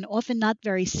work and often not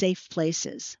very safe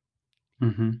places.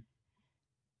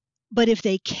 But if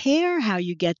they care how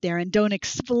you get there and don't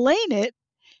explain it,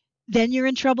 then you're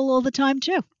in trouble all the time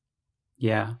too.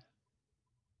 Yeah.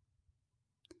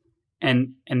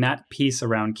 And that piece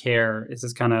around care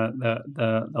is kind of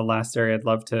the last area I'd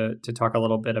love to talk a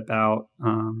little bit about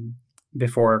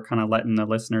before kind of letting the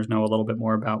listeners know a little bit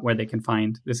more about where they can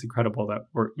find this incredible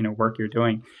work you're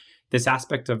doing. This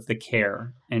aspect of the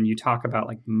care, and you talk about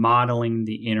like modeling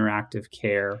the interactive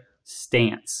care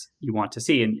stance you want to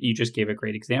see, and you just gave a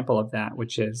great example of that,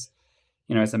 which is,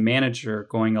 as a manager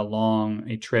going along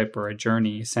a trip or a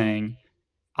journey, saying,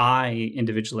 I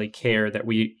individually care that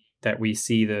we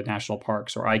see the national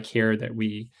parks, or I care that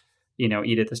we,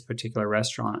 eat at this particular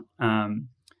restaurant.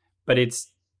 But it's,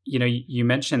 you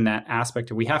mentioned that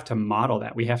aspect of we have to model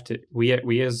that.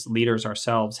 We as leaders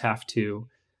ourselves have to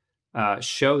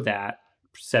show that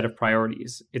set of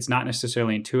priorities. It's not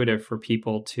necessarily intuitive for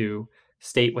people to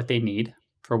state what they need,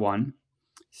 for one,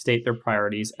 state their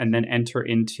priorities, and then enter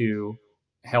into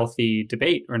healthy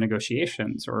debate or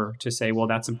negotiations, or to say, well,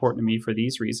 that's important to me for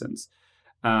these reasons.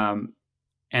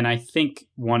 And I think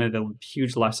one of the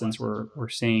huge lessons we're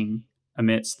seeing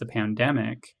amidst the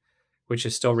pandemic, which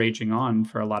is still raging on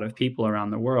for a lot of people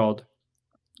around the world,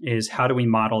 is how do we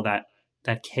model that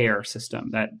care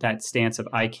system, that stance of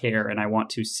I care and I want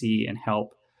to see and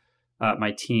help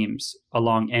my teams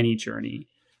along any journey,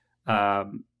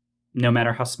 no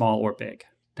matter how small or big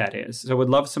that is. So I would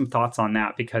love some thoughts on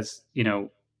that, because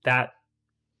that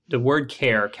the word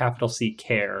care, capital C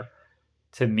care,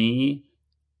 to me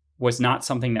was not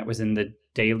something that was in the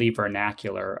daily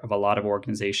vernacular of a lot of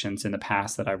organizations in the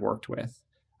past that I've worked with.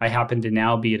 I happen to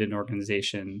now be at an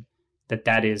organization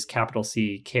that is capital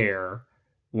C care,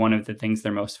 one of the things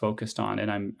they're most focused on,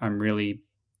 and I'm really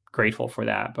grateful for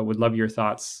that. But would love your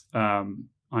thoughts on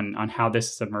how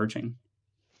this is emerging.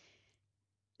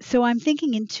 So I'm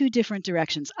thinking in two different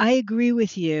directions. I agree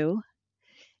with you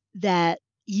that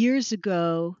years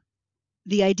ago,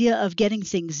 the idea of getting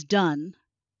things done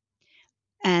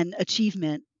and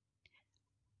achievement,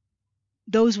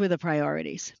 those were the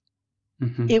priorities.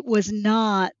 Mm-hmm. It was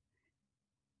not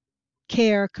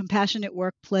care, compassionate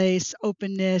workplace,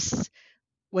 openness,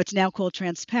 what's now called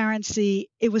transparency.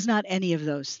 It was not any of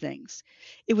those things.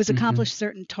 It was accomplish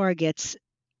certain targets,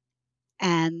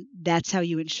 and that's how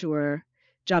you ensure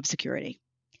job security.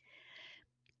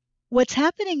 What's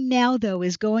happening now, though,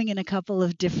 is going in a couple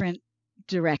of different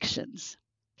directions.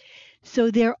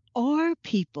 So there are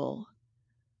people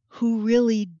who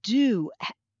really do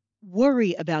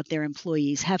worry about their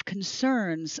employees, have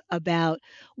concerns about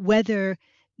whether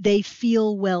they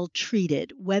feel well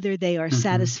treated, whether they are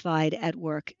satisfied at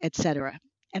work, etc.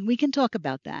 And we can talk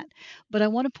about that. But I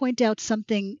want to point out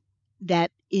something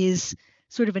that is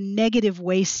sort of a negative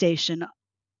way station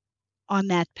on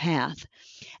that path.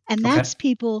 And that's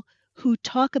people who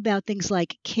talk about things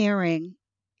like caring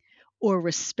or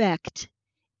respect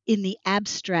in the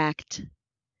abstract,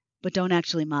 but don't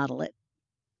actually model it.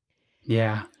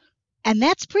 Yeah. And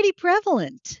that's pretty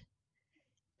prevalent.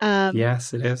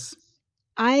 Yes, it is.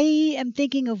 I am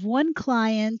thinking of one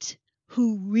client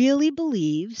who really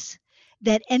believes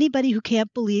that anybody who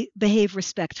can't behave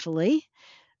respectfully,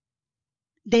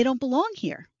 they don't belong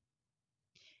here.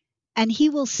 And he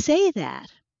will say that,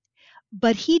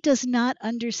 but he does not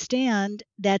understand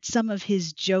that some of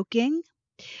his joking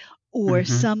or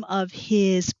some of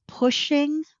his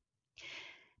pushing,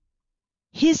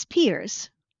 his peers,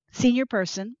 senior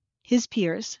person, his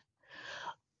peers,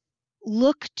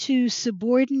 look to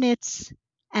subordinates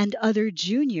and other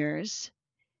juniors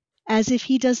as if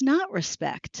he does not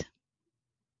respect.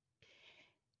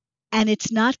 And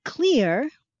it's not clear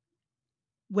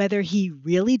whether he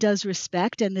really does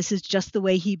respect and this is just the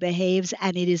way he behaves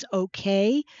and it is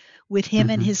okay with him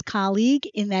and his colleague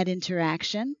in that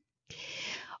interaction,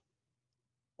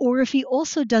 or if he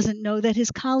also doesn't know that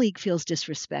his colleague feels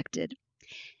disrespected.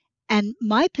 And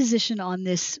my position on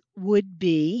this would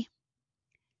be,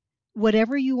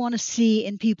 whatever you want to see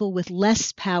in people with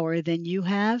less power than you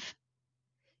have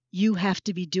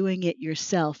to be doing it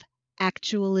yourself,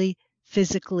 actually,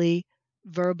 physically,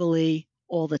 verbally,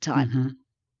 all the time.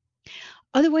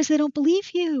 Otherwise, they don't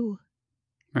believe you.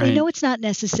 Right. They know it's not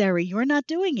necessary. You're not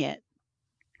doing it.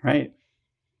 Right.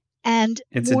 And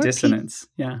it's a dissonance.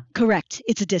 Yeah. Correct.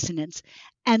 It's a dissonance.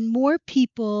 And more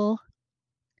people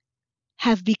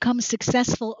have become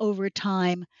successful over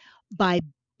time by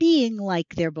being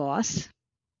like their boss.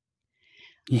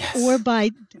 Yes. Or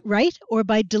by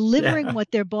delivering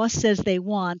what their boss says they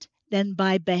want, than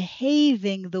by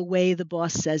behaving the way the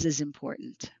boss says is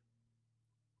important.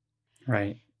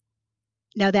 Right.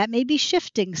 Now, that may be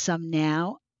shifting some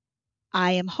now.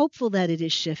 I am hopeful that it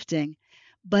is shifting,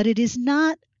 but it is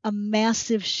not a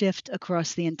massive shift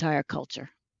across the entire culture.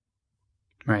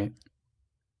 Right.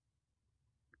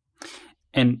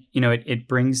 And, it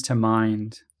brings to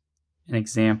mind an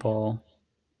example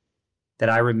that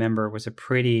I remember was a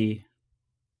pretty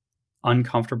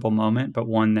uncomfortable moment, but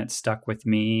one that stuck with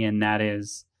me. And that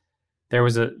is, there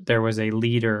was a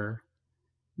leader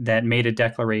that made a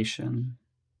declaration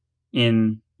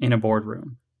in a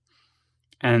boardroom.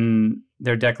 And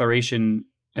their declaration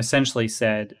essentially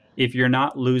said, if you're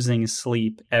not losing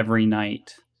sleep every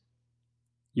night,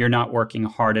 you're not working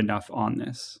hard enough on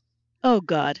this. Oh,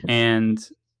 God. And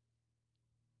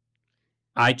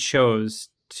I chose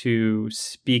to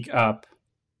speak up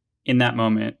in that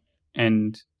moment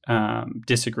and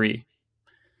disagree.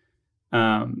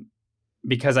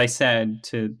 Because I said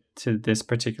to this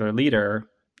particular leader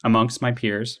amongst my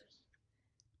peers,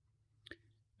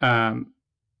 I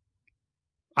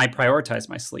prioritize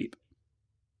my sleep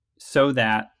so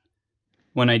that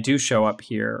when I do show up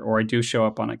here, or I do show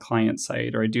up on a client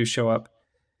site, or I do show up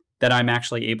that I'm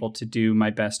actually able to do my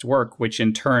best work, which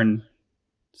in turn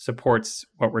supports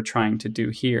what we're trying to do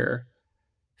here.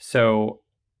 So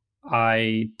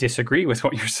I disagree with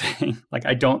what you're saying. Like,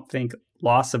 I don't think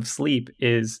loss of sleep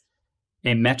is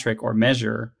a metric or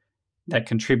measure that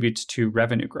contributes to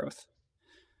revenue growth.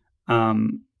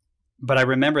 But I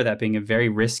remember that being a very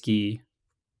risky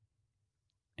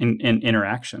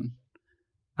interaction.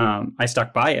 I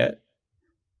stuck by it.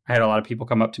 I had a lot of people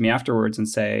come up to me afterwards and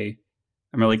say,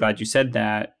 I'm really glad you said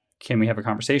that. Can we have a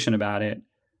conversation about it?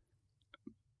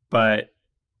 But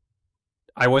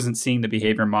I wasn't seeing the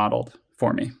behavior modeled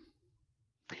for me.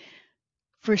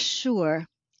 For sure.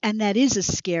 And that is a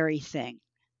scary thing.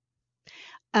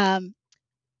 I'm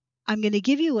going to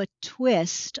give you a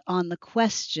twist on the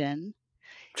question.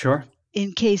 Sure.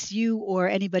 In case you or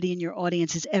anybody in your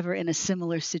audience is ever in a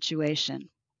similar situation.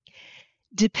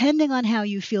 Depending on how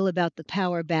you feel about the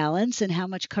power balance and how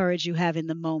much courage you have in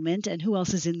the moment and who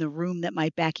else is in the room that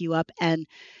might back you up. And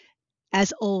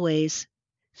as always,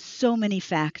 so many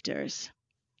factors.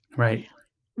 Right.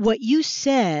 What you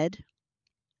said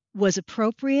was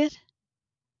appropriate,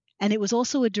 and it was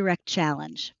also a direct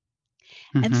challenge.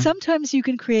 Mm-hmm. And sometimes you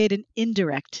can create an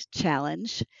indirect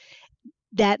challenge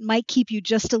that might keep you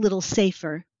just a little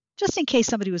safer, just in case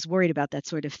somebody was worried about that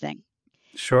sort of thing.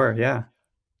 Sure, yeah.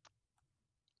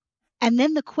 And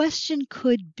then the question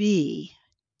could be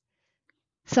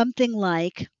something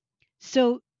like,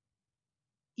 so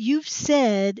you've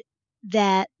said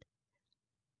that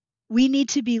we need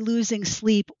to be losing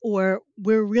sleep or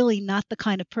we're really not the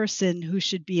kind of person who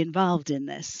should be involved in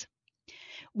this.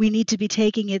 We need to be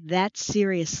taking it that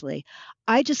seriously.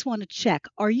 I just want to check,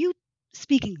 are you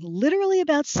speaking literally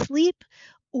about sleep,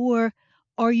 or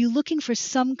are you looking for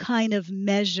some kind of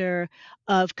measure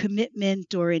of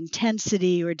commitment or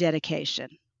intensity or dedication?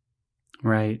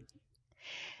 Right.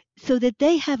 So that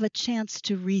they have a chance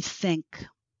to rethink.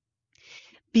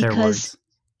 Because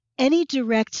any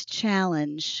direct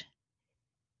challenge,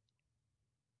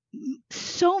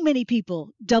 so many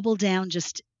people double down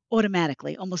just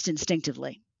automatically, almost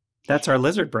instinctively. That's our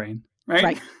lizard brain, right?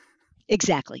 Right.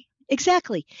 Exactly.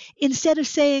 Instead of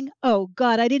saying, oh,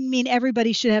 God, I didn't mean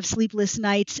everybody should have sleepless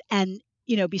nights and,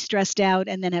 be stressed out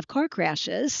and then have car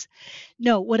crashes.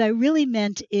 No, what I really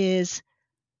meant is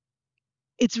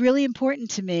it's really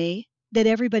important to me that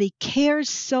everybody cares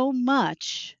so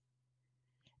much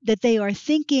that they are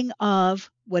thinking of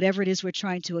whatever it is we're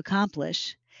trying to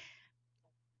accomplish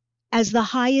as the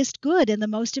highest good and the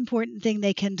most important thing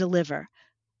they can deliver.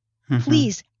 Mm-hmm.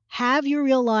 Please have your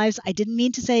real lives. I didn't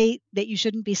mean to say that you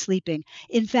shouldn't be sleeping.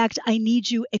 In fact, I need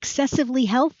you excessively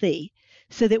healthy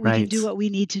so that we can do what we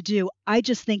need to do. I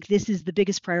just think this is the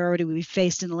biggest priority we've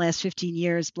faced in the last 15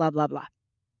 years, blah, blah, blah.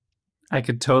 I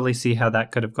could totally see how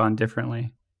that could have gone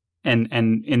differently and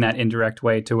in that indirect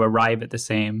way to arrive at the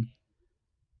same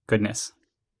goodness.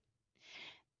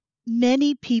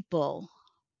 Many people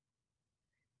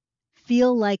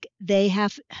feel like they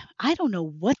have, I don't know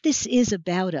what this is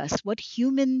about us, what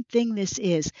human thing this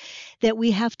is, that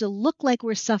we have to look like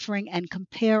we're suffering and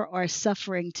compare our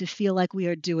suffering to feel like we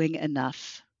are doing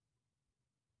enough.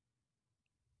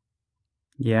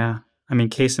 Yeah. I mean,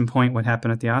 case in point, what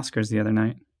happened at the Oscars the other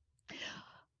night?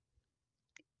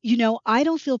 I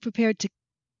don't feel prepared to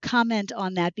comment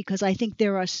on that because I think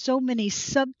there are so many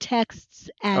subtexts.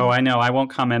 And I know. I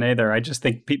won't comment either. I just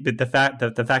think the fact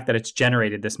that it's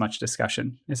generated this much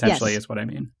discussion essentially is what I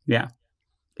mean. Yeah,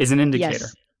 is an indicator.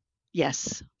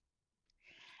 Yes.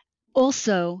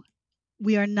 Also,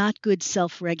 we are not good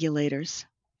self-regulators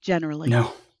generally.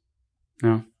 No.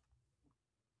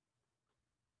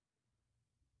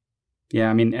 Yeah,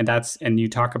 I mean, and you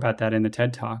talk about that in the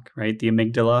TED Talk, right? The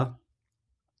amygdala,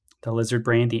 the lizard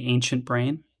brain, the ancient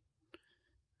brain.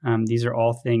 These are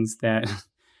all things that,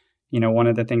 one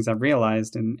of the things I've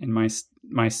realized in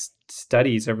my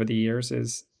studies over the years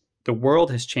is the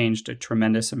world has changed a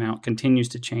tremendous amount, continues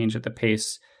to change at the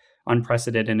pace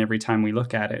unprecedented every time we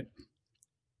look at it.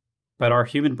 But our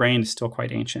human brain is still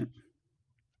quite ancient.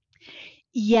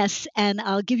 Yes, and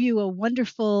I'll give you a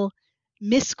wonderful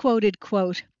misquoted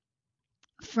quote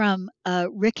from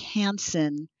Rick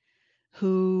Hansen,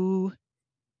 who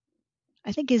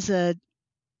I think has a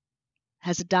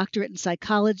doctorate in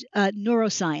psychology,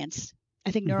 neuroscience.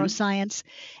 I think neuroscience,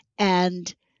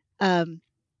 and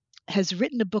has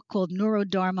written a book called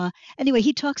Neurodharma. Anyway,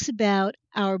 he talks about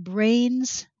our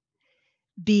brains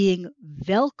being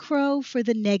Velcro for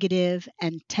the negative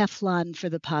and Teflon for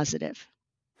the positive.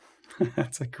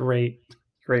 That's a great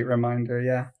reminder,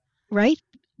 yeah. Right?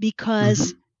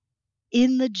 Because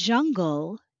in the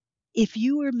jungle, if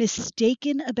you were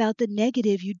mistaken about the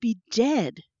negative, you'd be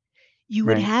dead. you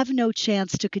would Right. have no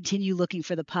chance to continue looking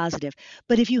for the positive.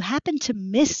 But if you happen to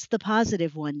miss the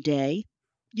positive one day,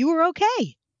 you were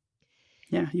okay.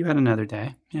 Yeah, you had another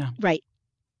day. Yeah. Right,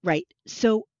 right.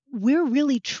 So we're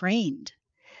really trained.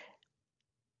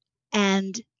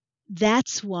 And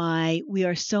that's why we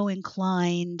are so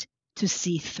inclined to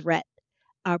see threat.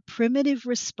 Our primitive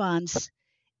response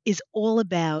is all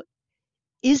about,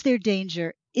 is there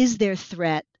danger? Is there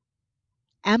threat?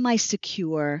 Am I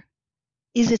secure?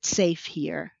 Is it safe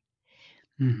here?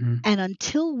 Mm-hmm. And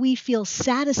until we feel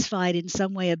satisfied in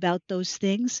some way about those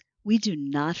things, we do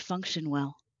not function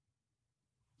well.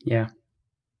 Yeah.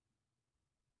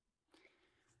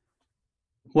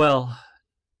 Well,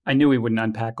 I knew we wouldn't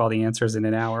unpack all the answers in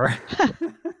an hour.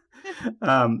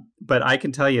 But I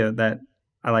can tell you that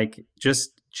I like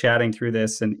just chatting through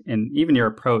this and even your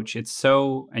approach. It's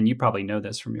so, and you probably know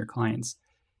this from your clients,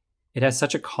 it has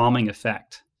such a calming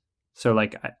effect. So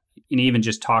like, even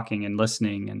just talking and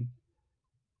listening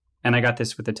and I got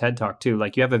this with the TED Talk too.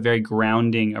 Like you have a very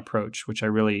grounding approach, which I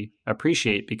really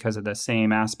appreciate because of the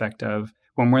same aspect of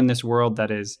when we're in this world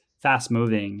that is fast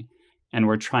moving and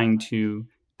we're trying to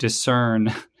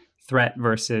discern threat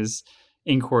versus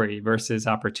inquiry versus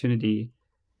opportunity,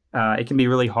 it can be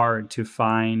really hard to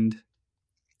find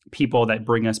people that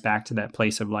bring us back to that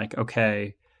place of like,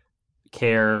 okay,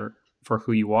 care for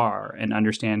who you are and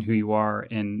understand who you are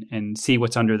and see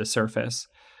what's under the surface.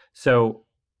 So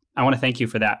I want to thank you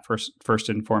for that first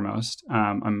and foremost.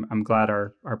 I'm glad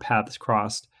our paths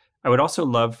crossed. I would also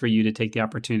love for you to take the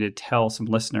opportunity to tell some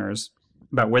listeners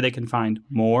about where they can find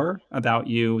more about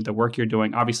you, the work you're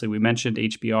doing. Obviously, we mentioned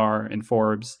HBR and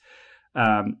Forbes.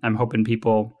 I'm hoping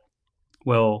people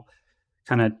will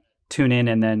kind of tune in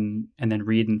and then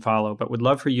read and follow. But would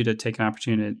love for you to take an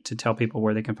opportunity to tell people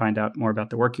where they can find out more about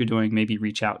the work you're doing, maybe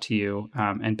reach out to you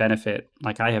and benefit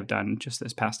like I have done just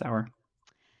this past hour.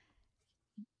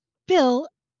 Bill,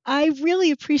 I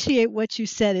really appreciate what you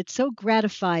said. It's so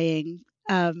gratifying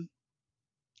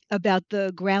about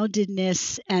the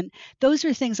groundedness. And those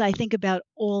are things I think about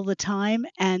all the time.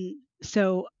 And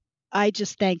so I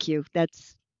just thank you.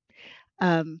 That's,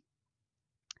 I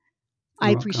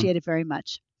appreciate it very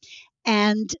much.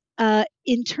 And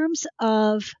in terms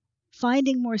of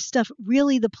finding more stuff,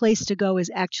 really the place to go is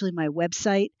actually my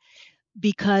website,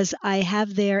 because I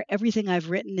have there everything I've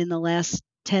written in the last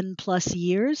 10 plus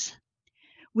years,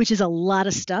 which is a lot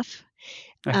of stuff.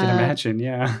 I can imagine,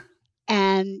 yeah.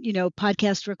 And,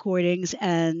 podcast recordings,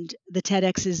 and the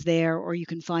TEDx is there, or you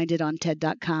can find it on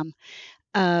TED.com.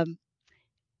 The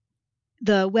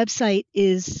website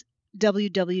is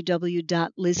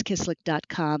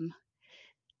www.lizkislik.com.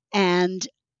 And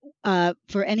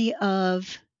for any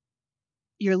of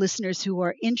your listeners who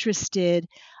are interested,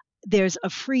 there's a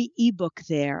free ebook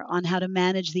there on how to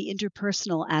manage the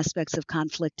interpersonal aspects of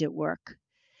conflict at work.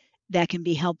 That can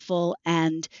be helpful.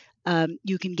 And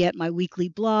you can get my weekly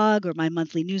blog or my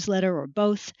monthly newsletter or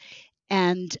both.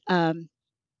 And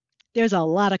there's a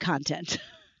lot of content.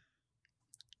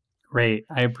 Great.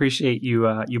 I appreciate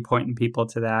you pointing people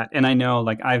to that. And I know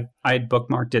like I had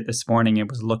bookmarked it this morning and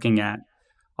was looking at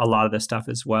a lot of this stuff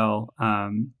as well.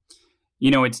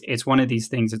 It's one of these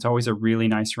things. It's always a really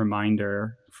nice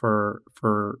reminder for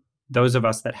those of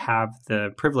us that have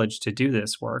the privilege to do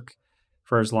this work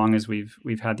for as long as we've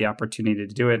had the opportunity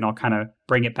to do it. And I'll kind of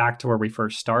bring it back to where we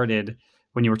first started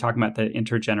when you were talking about the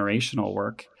intergenerational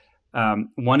work.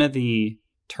 One of the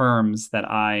terms that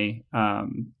I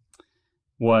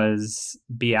was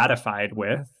beatified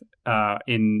with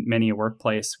in many a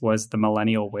workplace was the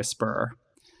millennial whisperer.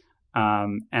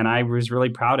 And I was really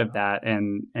proud of that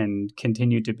and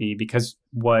continued to be, because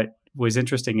what was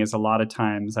interesting is a lot of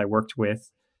times I worked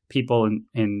with people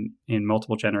in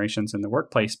multiple generations in the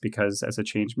workplace, because as a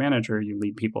change manager, you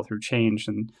lead people through change.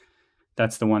 And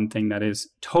that's the one thing that is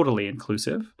totally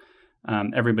inclusive.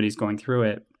 Everybody's going through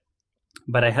it.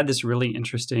 But I had this really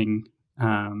interesting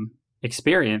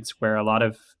experience where a lot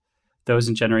of those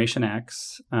in Generation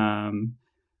X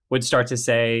would start to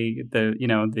say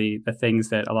the things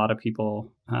that a lot of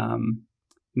people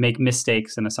make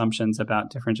mistakes and assumptions about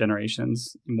different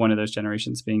generations, one of those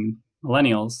generations being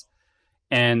millennials.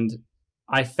 And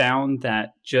I found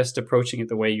that just approaching it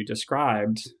the way you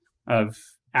described, of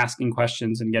asking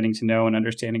questions and getting to know and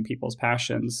understanding people's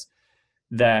passions,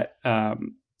 that a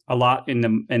lot in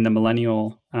the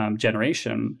millennial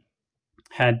generation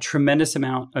had tremendous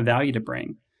amount of value to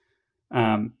bring.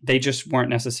 They just weren't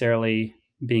necessarily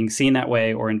being seen that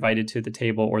way or invited to the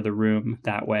table or the room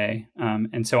that way.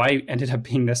 And so I ended up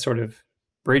being this sort of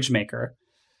bridge maker.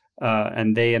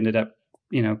 And they ended up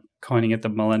coining it the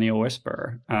millennial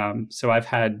whisperer. So I've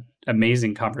had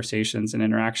amazing conversations and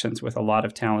interactions with a lot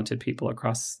of talented people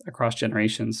across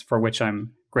generations, for which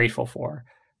I'm grateful for.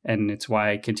 And it's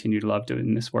why I continue to love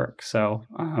doing this work. So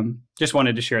just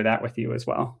wanted to share that with you as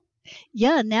well.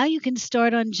 Yeah, now you can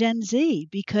start on Gen Z,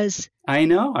 because I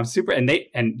know I'm super,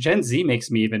 and Gen Z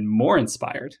makes me even more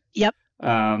inspired. Yep.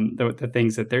 The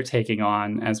things that they're taking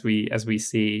on as we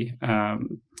see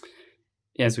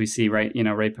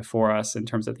right before us, in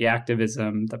terms of the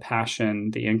activism, the passion,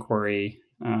 the inquiry,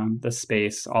 the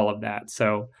space, all of that.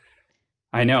 So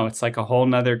I know it's like a whole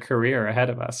nother career ahead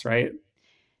of us, right?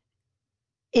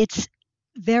 It's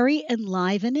very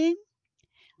enlivening.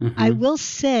 Mm-hmm. I will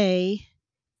say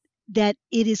that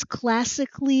it is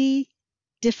classically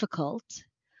difficult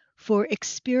for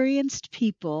experienced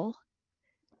people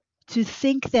to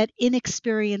think that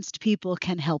inexperienced people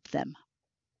can help them.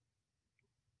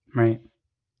 Right.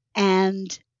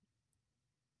 And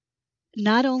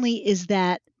not only is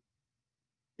that,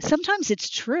 sometimes it's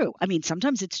true. I mean,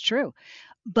 sometimes it's true,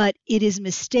 but it is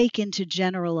mistaken to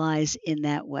generalize in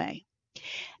that way.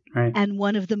 Right. And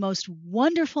one of the most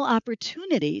wonderful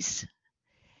opportunities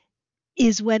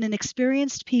is when an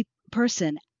experienced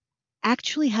person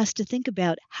actually has to think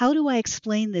about, how do I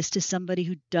explain this to somebody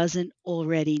who doesn't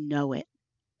already know it?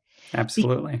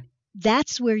 Absolutely.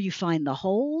 That's where you find the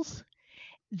holes.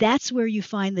 That's where you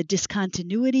find the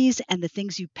discontinuities and the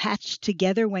things you patched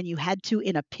together when you had to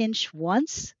in a pinch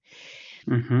once.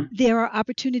 Mm-hmm. There are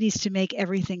opportunities to make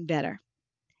everything better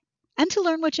and to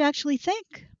learn what you actually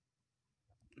think.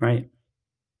 Right.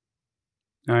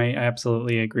 I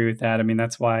absolutely agree with that. I mean,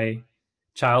 that's why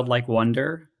childlike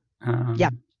wonder.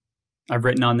 I've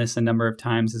written on this a number of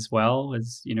times as well,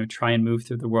 as, try and move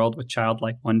through the world with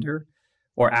childlike wonder,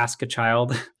 or ask a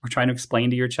child, or trying to explain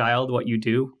to your child what you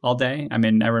do all day. I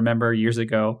mean, I remember years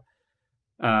ago,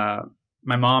 my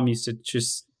mom used to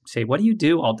just say, "What do you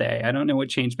do all day? I don't know what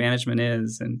change management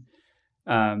is." And,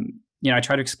 I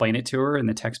tried to explain it to her in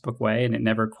the textbook way, and it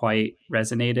never quite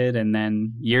resonated. And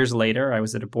then years later, I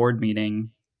was at a board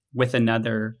meeting with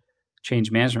another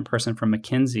change management person from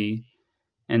McKinsey,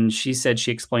 and she said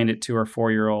she explained it to her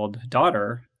 4-year-old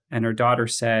daughter, and her daughter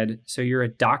said, "So you're a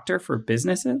doctor for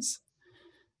businesses?"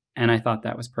 And I thought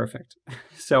that was perfect.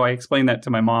 So I explained that to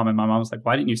my mom, and my mom was like,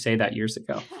 "Why didn't you say that years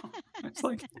ago?" It's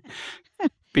like,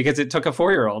 because it took a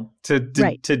 4-year-old to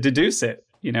deduce it,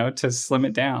 to slim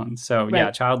it down. So Right.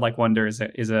 Yeah, childlike wonder is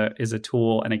a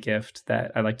tool and a gift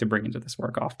that I like to bring into this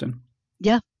work often.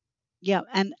 Yeah.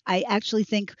 And I actually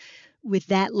think with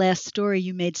that last story,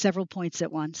 you made several points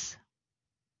at once.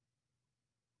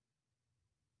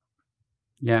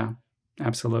 Yeah,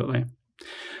 absolutely.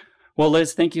 Well,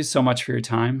 Liz, thank you so much for your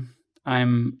time.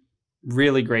 I'm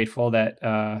really grateful that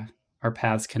our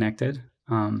paths connected.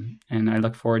 And I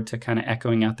look forward to kind of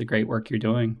echoing out the great work you're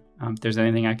doing. If there's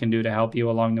anything I can do to help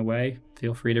you along the way,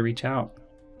 feel free to reach out.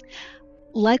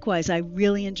 Likewise, I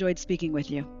really enjoyed speaking with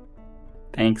you.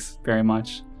 Thanks very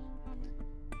much.